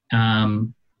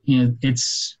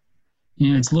 It's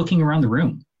looking around the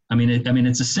room.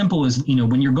 It's as simple as,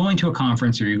 when you're going to a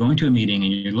conference or you're going to a meeting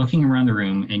and you're looking around the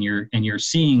room and you're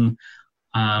seeing,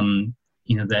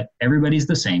 that everybody's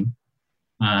the same,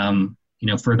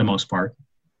 for the most part,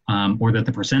 or that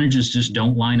the percentages just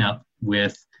don't line up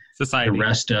with society, the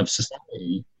rest of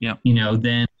society. Yeah.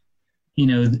 Then,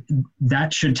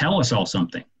 that should tell us all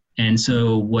something. And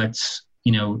so what's,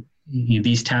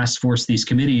 these task force, these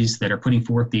committees that are putting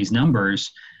forth these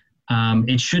numbers,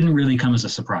 it shouldn't really come as a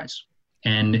surprise.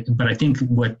 But I think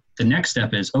what the next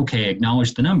step is, okay,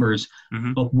 acknowledge the numbers,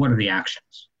 but what are the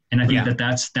actions? And I think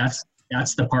that's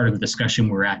the part of the discussion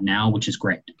we're at now, which is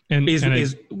great. And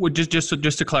just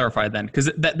to clarify then,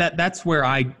 because that's where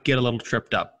I get a little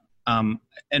tripped up.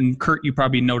 And Kurt, you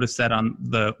probably noticed that on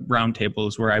the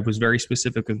roundtables where I was very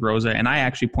specific with Rosa, and I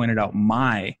actually pointed out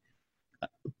my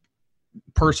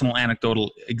personal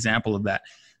anecdotal example of that.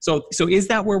 So is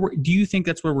that where do you think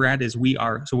that's where we're at?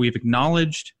 We've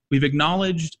acknowledged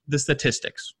the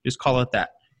statistics, just call it that.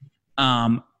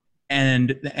 And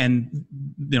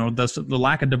the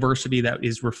lack of diversity that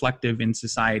is reflective in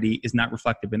society is not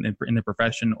reflective in the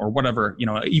profession or whatever,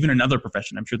 even another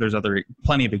profession. I'm sure there's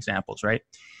plenty of examples, right?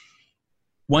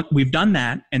 We've done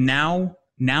that, and now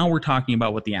we're talking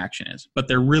about what the action is, but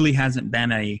there really hasn't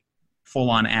been a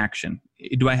full-on action.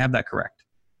 Do I have that correct?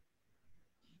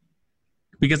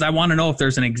 Because I want to know if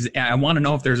there's a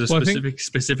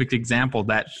specific example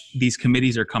that these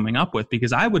committees are coming up with,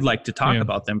 because I would like to talk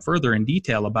about them further in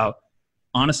detail about,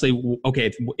 honestly,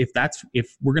 okay,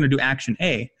 if we're going to do action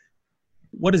A,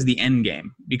 what is the end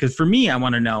game? Because for me, I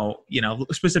want to know,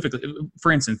 specifically,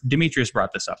 for instance, Demetrius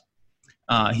brought this up.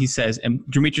 He says, and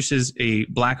Demetrius is a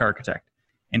black architect,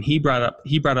 and he brought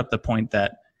up the point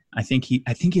that I think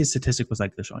his statistic was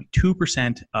like there's only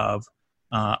 2% of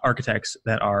architects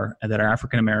that are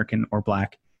African American or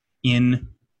black in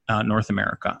North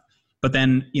America. But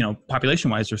then,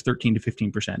 population wise, there's 13 to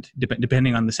 15%,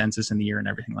 depending on the census and the year and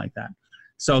everything like that.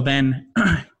 So then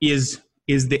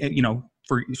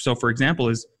for example,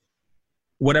 is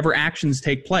whatever actions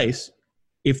take place,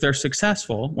 if they're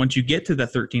successful, once you get to the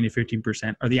 13 to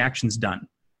 15%, are the actions done?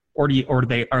 Or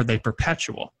are they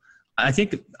perpetual?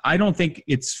 I don't think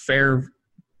it's fair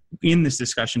in this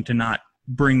discussion to not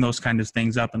bring those kind of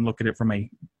things up and look at it from a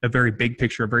very big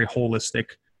picture, a very holistic,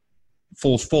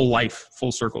 full life,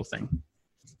 full circle thing.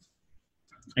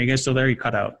 Are you guys still there? You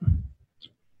cut out.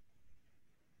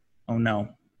 Oh no.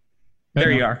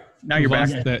 There you are. Now you're back.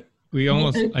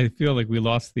 I feel like we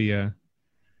lost the,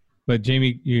 but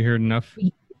Jamie, you heard enough?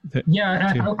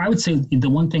 I would say the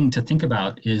one thing to think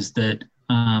about is that,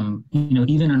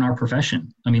 even in our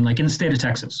profession, like in the state of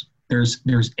Texas, there's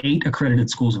 8 accredited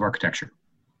schools of architecture.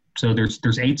 So there's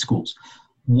 8 schools.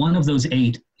 One of those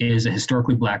 8 is a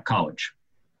historically black college.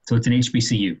 So it's an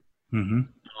HBCU.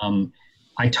 Mm-hmm.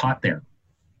 I taught there.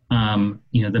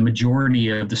 The majority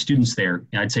of the students there,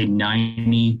 I'd say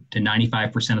 90 to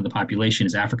 95% of the population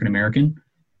is African American.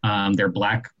 They're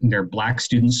black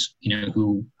students,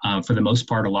 who, for the most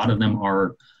part, a lot of them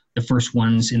are the first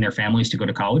ones in their families to go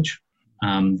to college.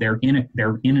 They're in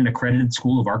an accredited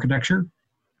school of architecture.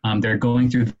 They're going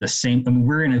through the same.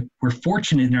 We're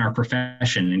fortunate in our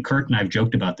profession, and Kurt and I've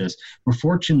joked about this. We're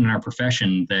fortunate in our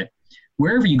profession that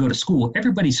wherever you go to school,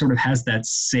 everybody sort of has that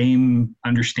same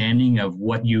understanding of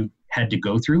what you had to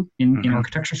go through in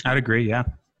architecture school. I'd agree, yeah.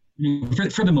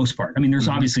 For the most part. There's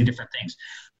obviously different things.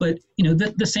 But,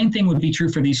 the same thing would be true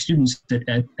for these students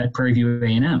at Prairie View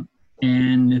A&M.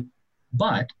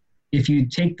 But if you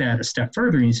take that a step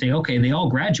further and you say, okay, they all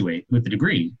graduate with a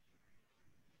degree,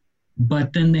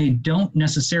 but then they don't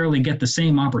necessarily get the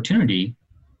same opportunity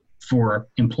for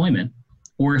employment,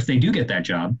 or if they do get that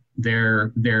job,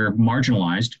 they're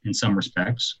marginalized in some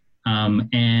respects,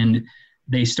 and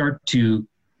they start to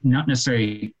not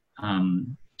necessarily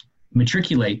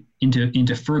matriculate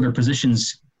into further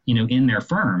positions, in their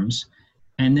firms,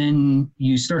 and then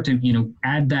you start to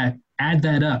add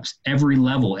that up every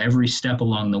level, every step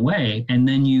along the way, and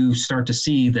then you start to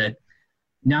see that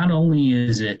not only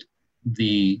is it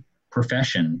the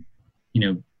profession,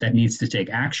 that needs to take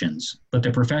actions, but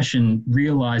the profession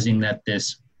realizing that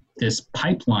this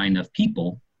pipeline of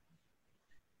people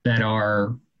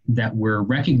that we're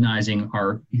recognizing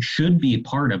should be a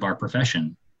part of our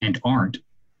profession and aren't.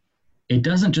 It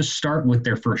doesn't just start with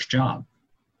their first job.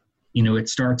 It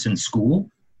starts in school,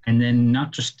 and then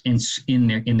not just in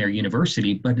their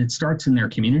university, but it starts in their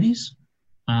communities,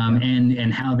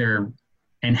 and how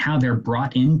they're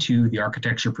brought into the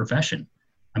architecture profession.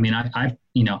 I mean,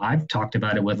 I've talked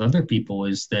about it with other people,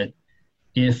 is that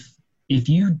if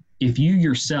you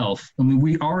yourself, I mean,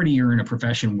 we already are in a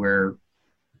profession where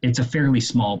it's a fairly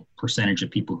small percentage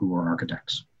of people who are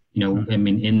architects, I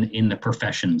mean, in the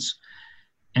professions.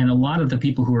 And a lot of the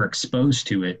people who are exposed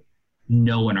to it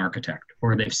know an architect,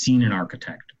 or they've seen an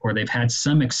architect, or they've had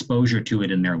some exposure to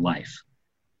it in their life.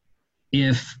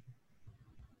 If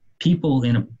people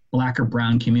in a Black or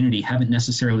brown community haven't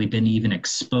necessarily been even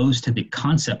exposed to the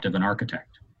concept of an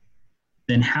architect,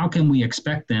 then how can we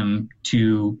expect them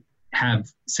to have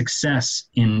success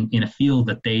in a field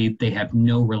that they have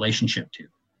no relationship to?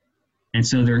 And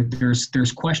so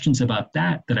there's questions about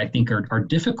that I think are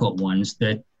difficult ones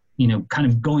that, kind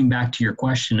of going back to your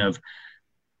question of,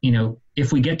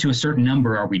 if we get to a certain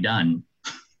number, are we done?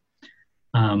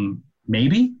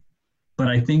 Maybe, but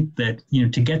I think that,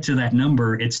 to get to that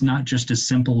number, it's not just as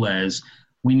simple as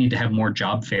we need to have more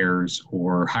job fairs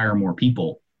or hire more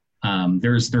people.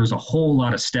 There's a whole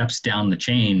lot of steps down the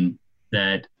chain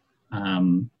that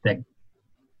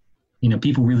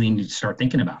people really need to start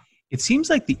thinking about. It seems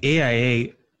like the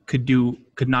AIA could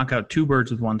knock out two birds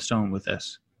with one stone with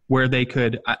this, where they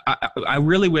could. I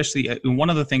really wish one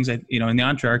of the things that in the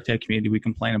entree architect community we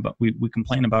complain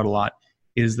about a lot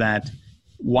is that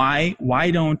why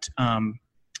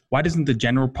doesn't the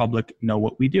general public know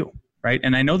what we do, right?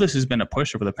 And I know this has been a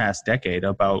push over the past decade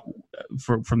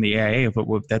from the AIA, but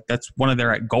that's one of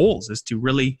their goals, is to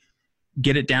really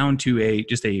get it down to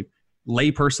just a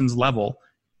layperson's level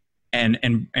and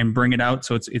bring it out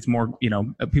so it's more,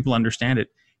 people understand it.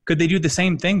 Could they do the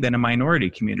same thing then in minority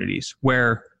communities,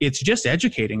 where it's just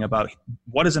educating about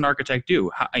what does an architect do,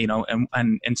 and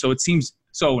so it seems,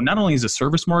 so not only is the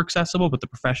service more accessible, but the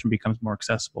profession becomes more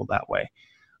accessible that way.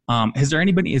 Has there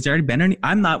been any,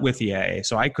 I'm not with the AIA,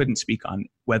 so I couldn't speak on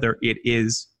whether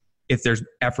if there's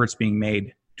efforts being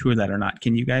made to that or not.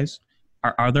 Can you guys,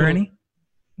 are there any?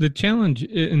 The challenge,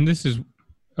 and this is,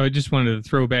 I just wanted to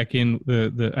throw back in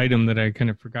the item that I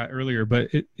kind of forgot earlier, but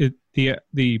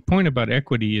the point about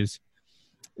equity is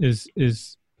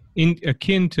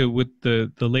akin to with the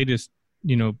latest,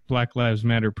 Black Lives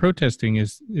Matter protesting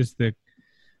is the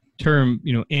term,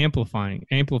 amplifying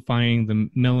the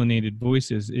melanated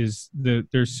voices.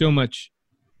 There's so much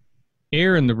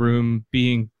air in the room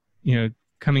being,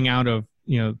 coming out of,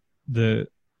 the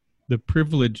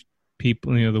privileged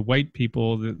people, the white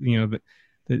people,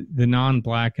 the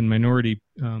non-Black and minority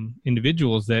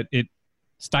individuals, that it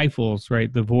stifles,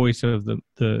 right, the voice of the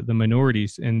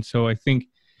minorities. And so I think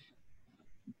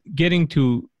getting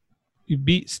to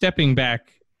stepping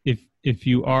back, if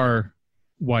you are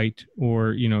white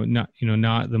or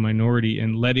not the minority,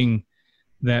 and letting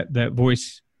that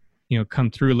voice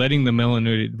come through, letting the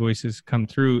melanated voices come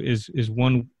through is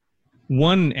one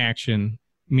action.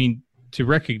 I mean, to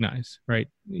recognize, right,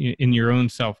 in your own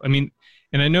self. I mean,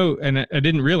 and I know, and I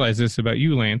didn't realize this about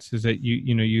you, Lance, is that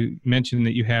you mentioned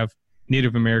that you have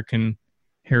Native American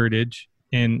heritage,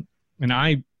 and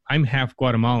I'm half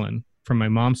Guatemalan from my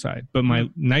mom's side, but my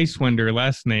Neiswender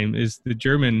last name is the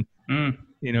German,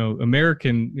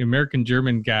 American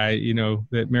German guy,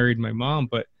 that married my mom.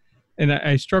 And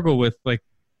I struggle with, like,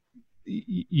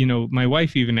 my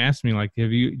wife even asked me, like,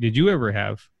 did you ever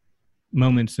have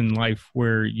moments in life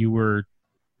where you were,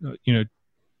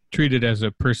 treated as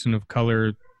a person of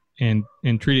color and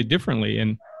treated differently?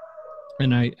 And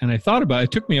I thought about it.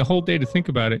 It took me a whole day to think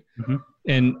about it. Mm-hmm.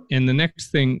 And the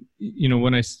next thing,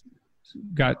 when I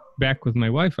got back with my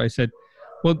wife, I said,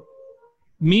 well,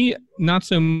 me, not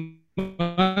so much,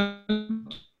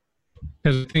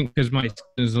 because my skin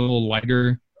is a little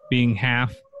lighter, being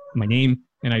half my name,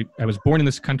 and I was born in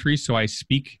this country, so I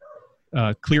speak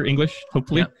clear English,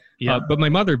 hopefully. Yeah. But my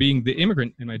mother being the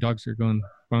immigrant, and my dogs are going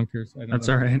bonkers. That's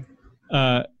all right.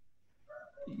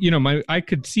 I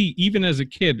could see, even as a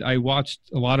kid, I watched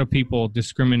a lot of people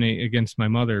discriminate against my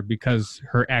mother because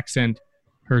her accent,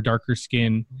 her darker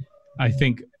skin. I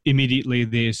think immediately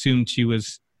they assumed she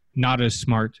was not as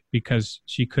smart because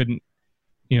she couldn't,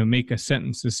 make a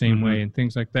sentence the same way and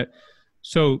things like that.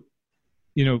 So,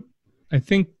 I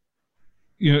think,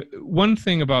 one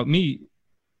thing about me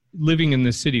living in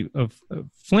the city of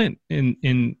Flint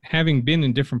and having been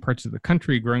in different parts of the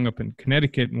country, growing up in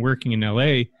Connecticut and working in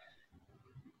LA,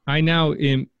 I now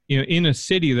am, in a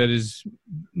city that is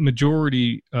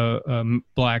majority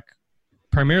Black,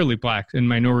 primarily Black, and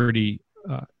minority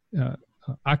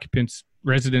occupants,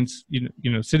 residents,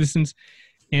 citizens,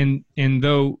 and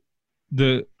though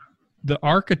the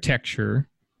architecture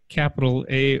capital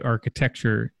A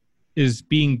architecture is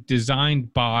being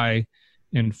designed by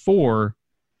and for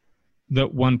the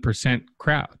 1%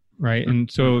 crowd, right? And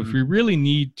so if we really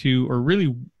need to, or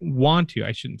really want to,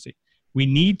 I shouldn't say, we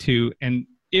need to, and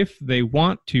if they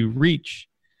want to reach,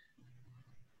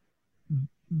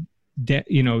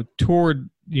 toward,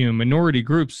 minority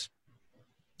groups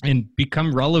and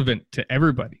become relevant to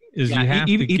everybody, you have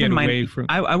to get away from.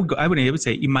 I would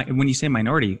say, when you say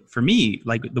minority, for me,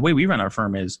 like the way we run our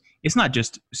firm is, it's not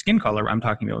just skin color I'm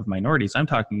talking about with minorities. I'm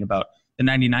talking about the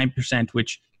 99%,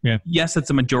 which yes, it's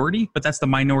a majority, but that's the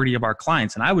minority of our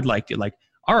clients. And I would like to,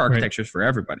 our architecture is for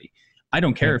everybody. I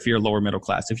don't care if you're lower middle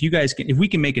class. If we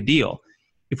can make a deal,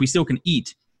 if we still can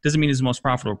eat, doesn't mean it's the most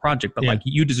profitable project, but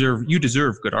you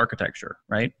deserve good architecture,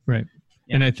 right? Right.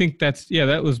 Yeah. And I think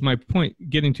that was my point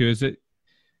getting to, is that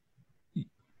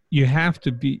you have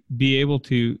to be able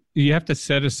to, you have to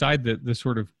set aside the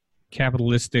sort of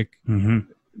capitalistic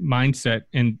mindset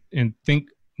and think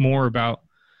more about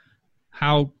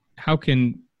how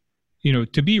can,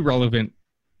 to be relevant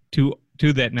to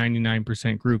that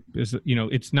 99% group is,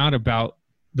 it's not about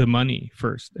the money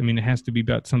first. I mean, it has to be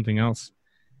about something else.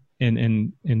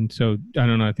 And so I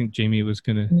don't know. I think Jamie was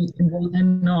going to.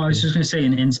 No, I was just going to say,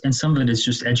 and some of it is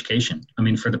just education. I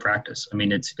mean, for the practice. I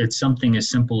mean, it's something as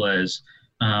simple as,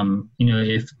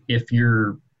 if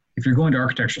you're going to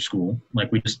architecture school,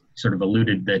 like we just sort of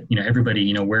alluded that,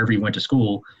 everybody, wherever you went to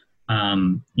school,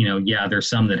 there's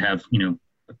some that have,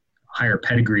 higher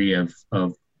pedigree of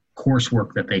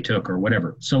coursework that they took or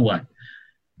whatever. So what?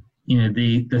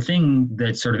 The thing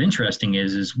that's sort of interesting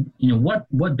is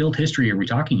what built history are we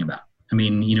talking about? I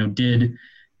mean, did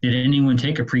anyone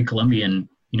take a pre-Columbian,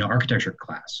 architecture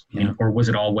class, or was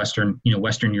it all Western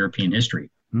European history?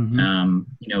 And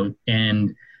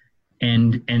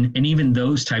even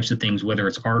those types of things, whether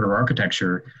it's art or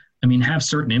architecture, I mean, have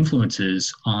certain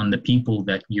influences on the people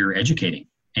that you're educating.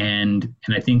 And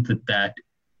I think that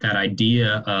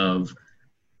idea of,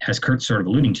 as Kurt's sort of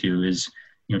alluding to, is,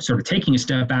 sort of taking a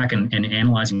step back and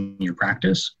analyzing your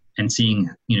practice and seeing,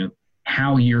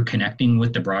 how you're connecting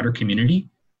with the broader community,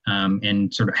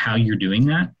 and sort of how you're doing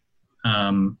that,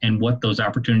 and what those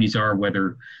opportunities are,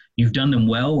 whether you've done them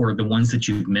well or the ones that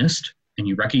you've missed and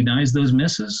you recognize those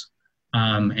misses.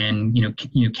 And,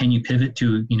 can you pivot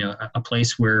to, a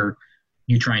place where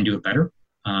you try and do it better?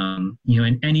 And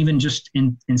even just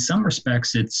in some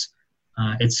respects, it's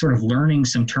sort of learning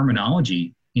some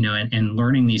terminology, and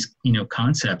learning these,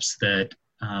 concepts that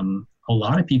a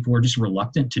lot of people are just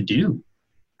reluctant to do.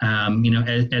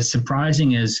 As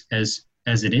surprising as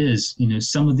it is,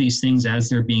 some of these things as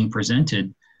they're being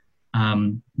presented,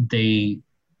 they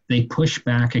push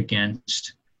back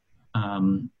against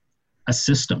a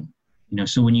system.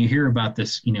 So when you hear about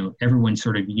this, everyone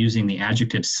sort of using the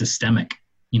adjective systemic,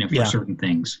 for certain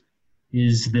things,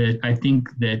 is that I think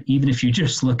that even if you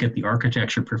just look at the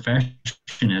architecture profession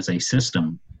as a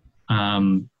system,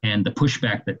 and the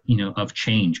pushback that, of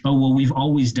change, oh, well, we've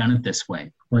always done it this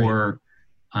way, right. Or,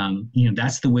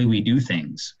 that's the way we do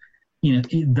things,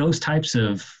 those types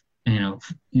of,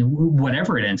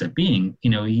 whatever it ends up being,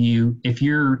 if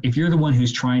you're the one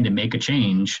who's trying to make a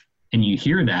change and you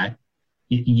hear that,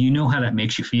 how that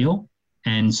makes you feel.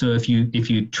 And so if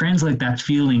you translate that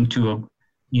feeling to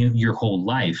your whole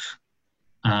life,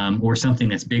 or something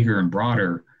that's bigger and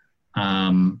broader,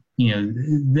 then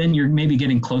you're maybe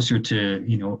getting closer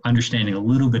to, understanding a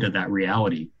little bit of that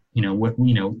reality,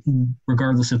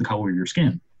 regardless of the color of your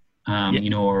skin,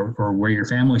 or where your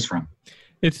family's from.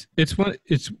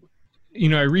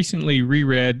 I recently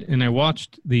reread and I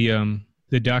watched the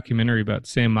documentary about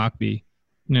Sam Mockbee,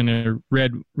 and I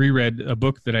reread a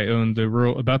book that I owned,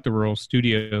 about the Rural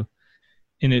Studio,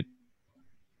 and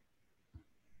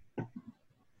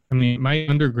my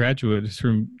undergraduate is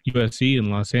from USC in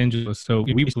Los Angeles, so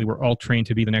we basically were all trained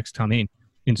to be the next Tom Main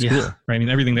in school, right? I mean,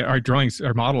 everything that our drawings,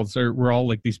 our models were all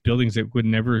like these buildings that would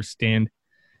never stand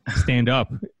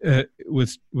up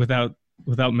without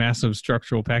massive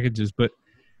structural packages. But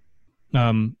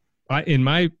now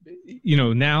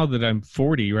that I'm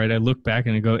 40, right, I look back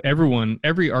and I go,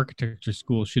 every architecture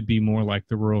school should be more like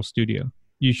the Rural Studio.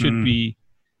 You should be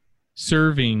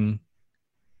serving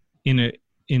in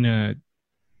a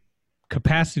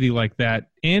capacity like that,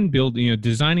 and building,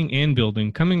 designing and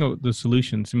building, coming up with the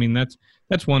solutions. I mean, that's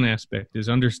one aspect, is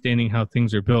understanding how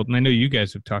things are built. And I know you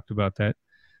guys have talked about that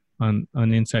on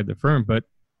Inside the Firm, but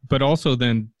also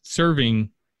then serving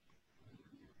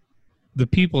the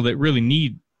people that really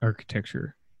need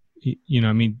architecture.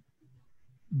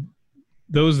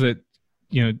 Those that,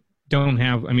 don't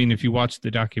have, if you watch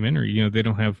the documentary, they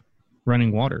don't have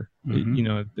running water,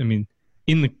 in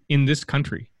this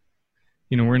country.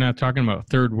 we're not talking about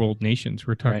third world nations.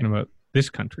 We're talking about this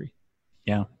country.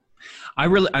 Yeah. I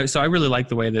really like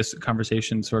the way this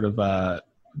conversation sort of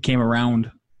came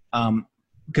around.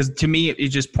 Because to me, it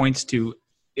just points to,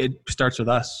 it starts with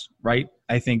us, right?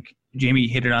 I think Jamie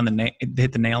hit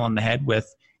the nail on the head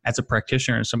with, as a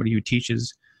practitioner and somebody who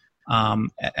teaches at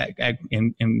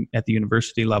the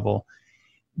university level,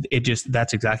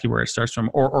 that's exactly where it starts from.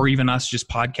 Or even us just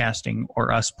podcasting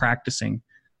or us practicing.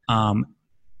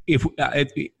 If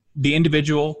the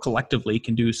individual collectively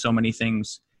can do so many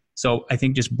things. So I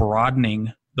think just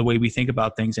broadening the way we think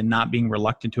about things and not being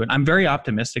reluctant to it. I'm very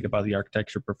optimistic about the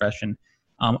architecture profession.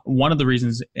 One of the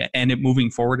reasons, and it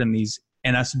moving forward in these,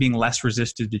 and us being less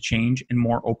resistant to change and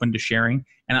more open to sharing.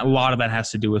 And a lot of that has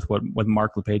to do with what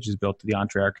Mark LePage has built to the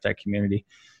EntreArchitect community.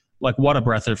 Like, what a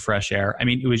breath of fresh air. I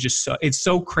mean, it was just it's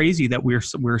so crazy that we're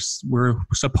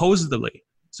supposedly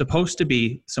supposed to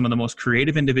be some of the most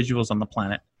creative individuals on the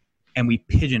planet, and we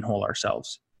pigeonhole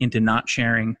ourselves into not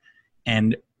sharing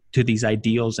and to these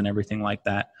ideals and everything like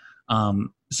that.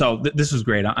 So this was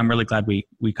great. I'm really glad we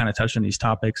kind of touched on these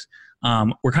topics.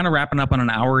 We're kind of wrapping up on an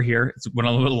hour here. It's been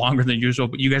a little bit longer than usual,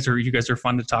 but you guys are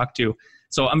fun to talk to.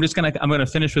 So I'm gonna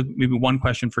finish with maybe one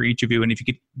question for each of you, and if you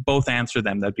could both answer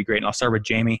them, that'd be great. And I'll start with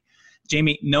Jamie.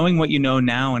 Jamie, knowing what you know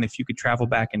now, and if you could travel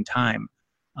back in time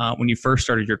when you first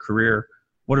started your career,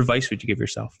 what advice would you give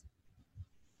yourself?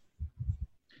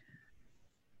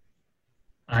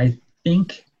 I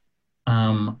think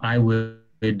I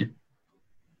would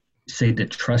say to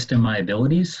trust in my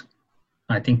abilities.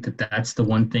 I think that's the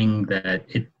one thing that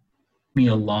it took me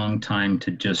a long time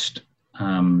to just,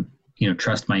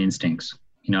 trust my instincts.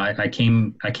 I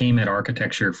came at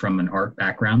architecture from an art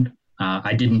background.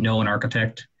 I didn't know an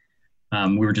architect.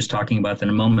 We were just talking about that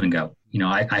a moment ago.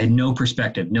 I had no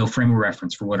perspective, no frame of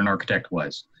reference for what an architect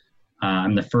was.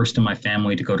 I'm the first in my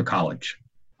family to go to college.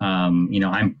 I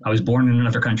was born in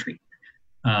another country.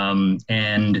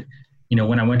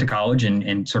 When I went to college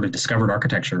and sort of discovered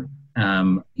architecture,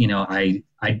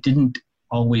 I didn't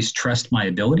always trust my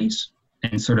abilities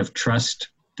and sort of trust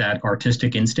that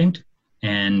artistic instinct.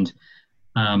 And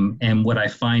what I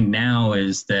find now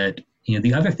is that,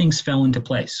 the other things fell into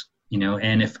place,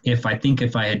 and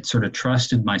if I had sort of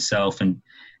trusted myself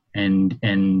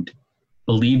and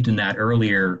believed in that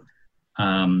earlier,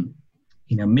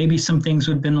 maybe some things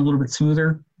would have been a little bit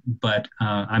smoother, but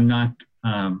I'm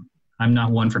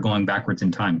not one for going backwards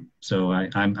in time. So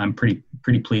I'm pretty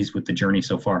pleased with the journey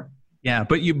so far. Yeah,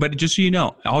 but just so you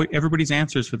know, everybody's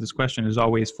answers for this question is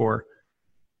always for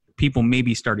people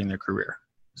maybe starting their career.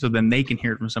 So then they can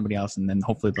hear it from somebody else, and then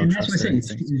hopefully they'll trust. That's what I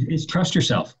say. It's trust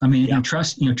yourself. I mean, and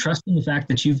trust in the fact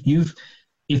that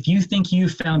if you think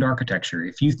you've found architecture,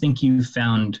 if you think you've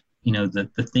found,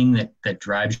 the thing that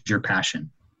drives your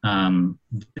passion,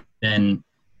 then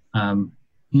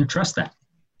trust that.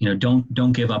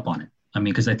 Don't give up on it. I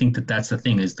mean, because I think that's the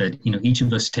thing, is that, each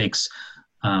of us takes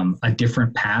a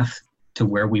different path to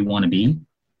where we want to be,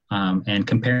 and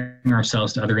comparing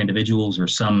ourselves to other individuals or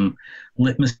some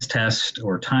litmus test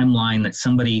or timeline that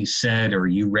somebody said or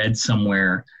you read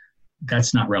somewhere,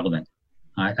 that's not relevant.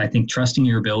 I think trusting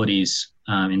your abilities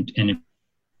and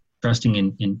trusting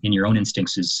in your own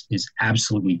instincts is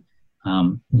absolutely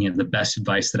the best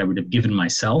advice that I would have given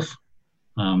myself.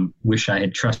 Wish I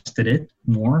had trusted it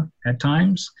more at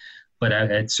times, but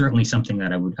it's certainly something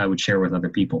that I would share with other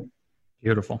people.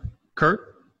 Beautiful.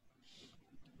 Kurt?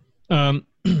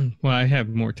 Well, I have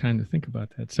more time to think about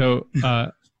that. So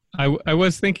I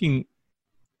was thinking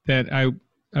that I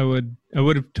would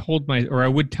have I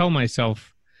would tell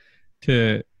myself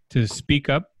to speak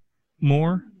up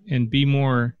more and be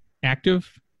more active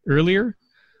earlier.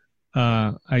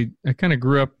 I kind of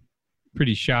grew up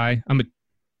pretty shy. I'm a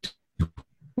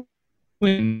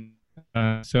twin,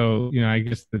 so I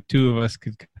guess the two of us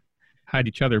could hide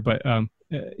each other. But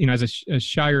as a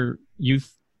shyer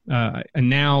youth, and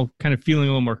now kind of feeling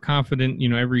a little more confident.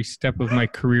 Every step of my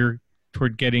career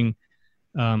toward getting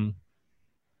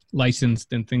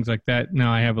licensed and things like that.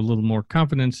 Now I have a little more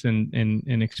confidence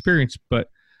and experience. But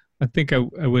I think I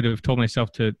would have told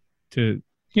myself to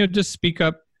just speak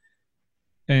up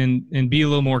and be a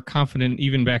little more confident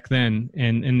even back then,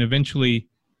 and eventually,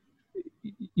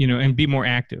 and be more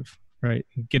active, right?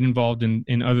 Get involved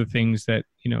in other things that,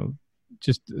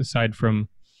 just aside from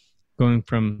going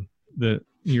from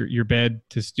your bed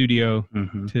to studio,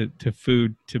 to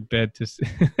food, to bed, to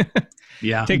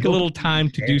yeah, take a little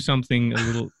time to do something a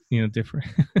little, different.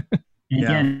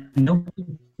 Again, don't be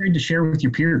afraid to share with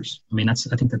your peers. I mean, I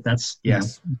think that's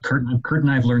yes. Kurt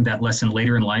and I have learned that lesson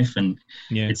later in life, and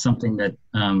it's something that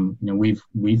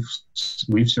we've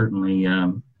certainly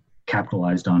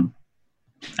capitalized on.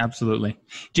 Absolutely.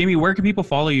 Jamie, where can people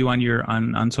follow you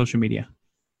on social media?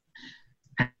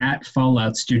 At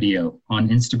Fallout Studio on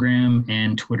Instagram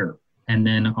and Twitter, and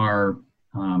then our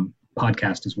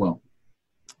podcast as well.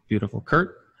 Beautiful.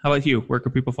 Kurt, how about you? Where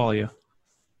can people follow you?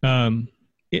 My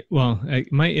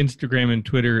Instagram and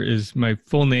Twitter is my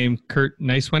full name, Kurt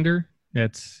Neiswender.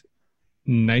 That's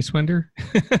Neiswender.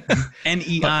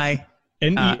 N-E-I.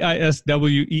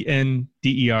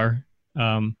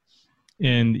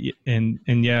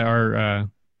 Neiswender.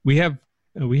 We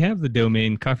have the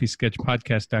domain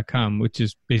coffeesketchpodcast.com, which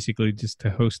is basically just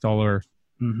to host all our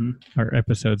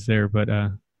episodes there, but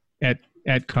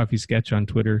at Coffee Sketch on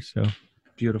Twitter. So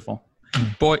beautiful.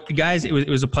 Boy, guys, it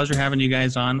was a pleasure having you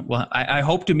guys on. Well, I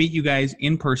hope to meet you guys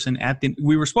in person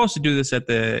we were supposed to do this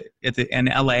in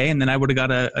LA, and then I would have got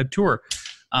a tour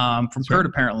from Kurt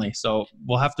apparently. So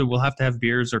we'll have to have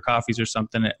beers or coffees or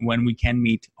something when we can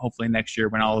meet, hopefully next year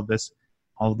when all of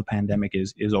the pandemic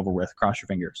is over with. Cross your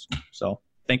fingers. So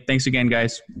thanks again,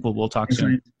 guys. We'll talk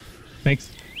soon.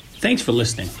 Thanks for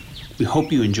listening. We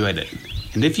hope you enjoyed it.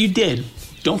 And if you did,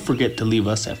 don't forget to leave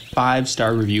us a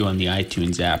 5-star review on the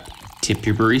iTunes app. Tip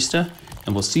your barista,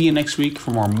 and we'll see you next week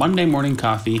for more Monday Morning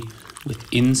Coffee with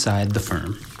Inside the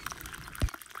Firm.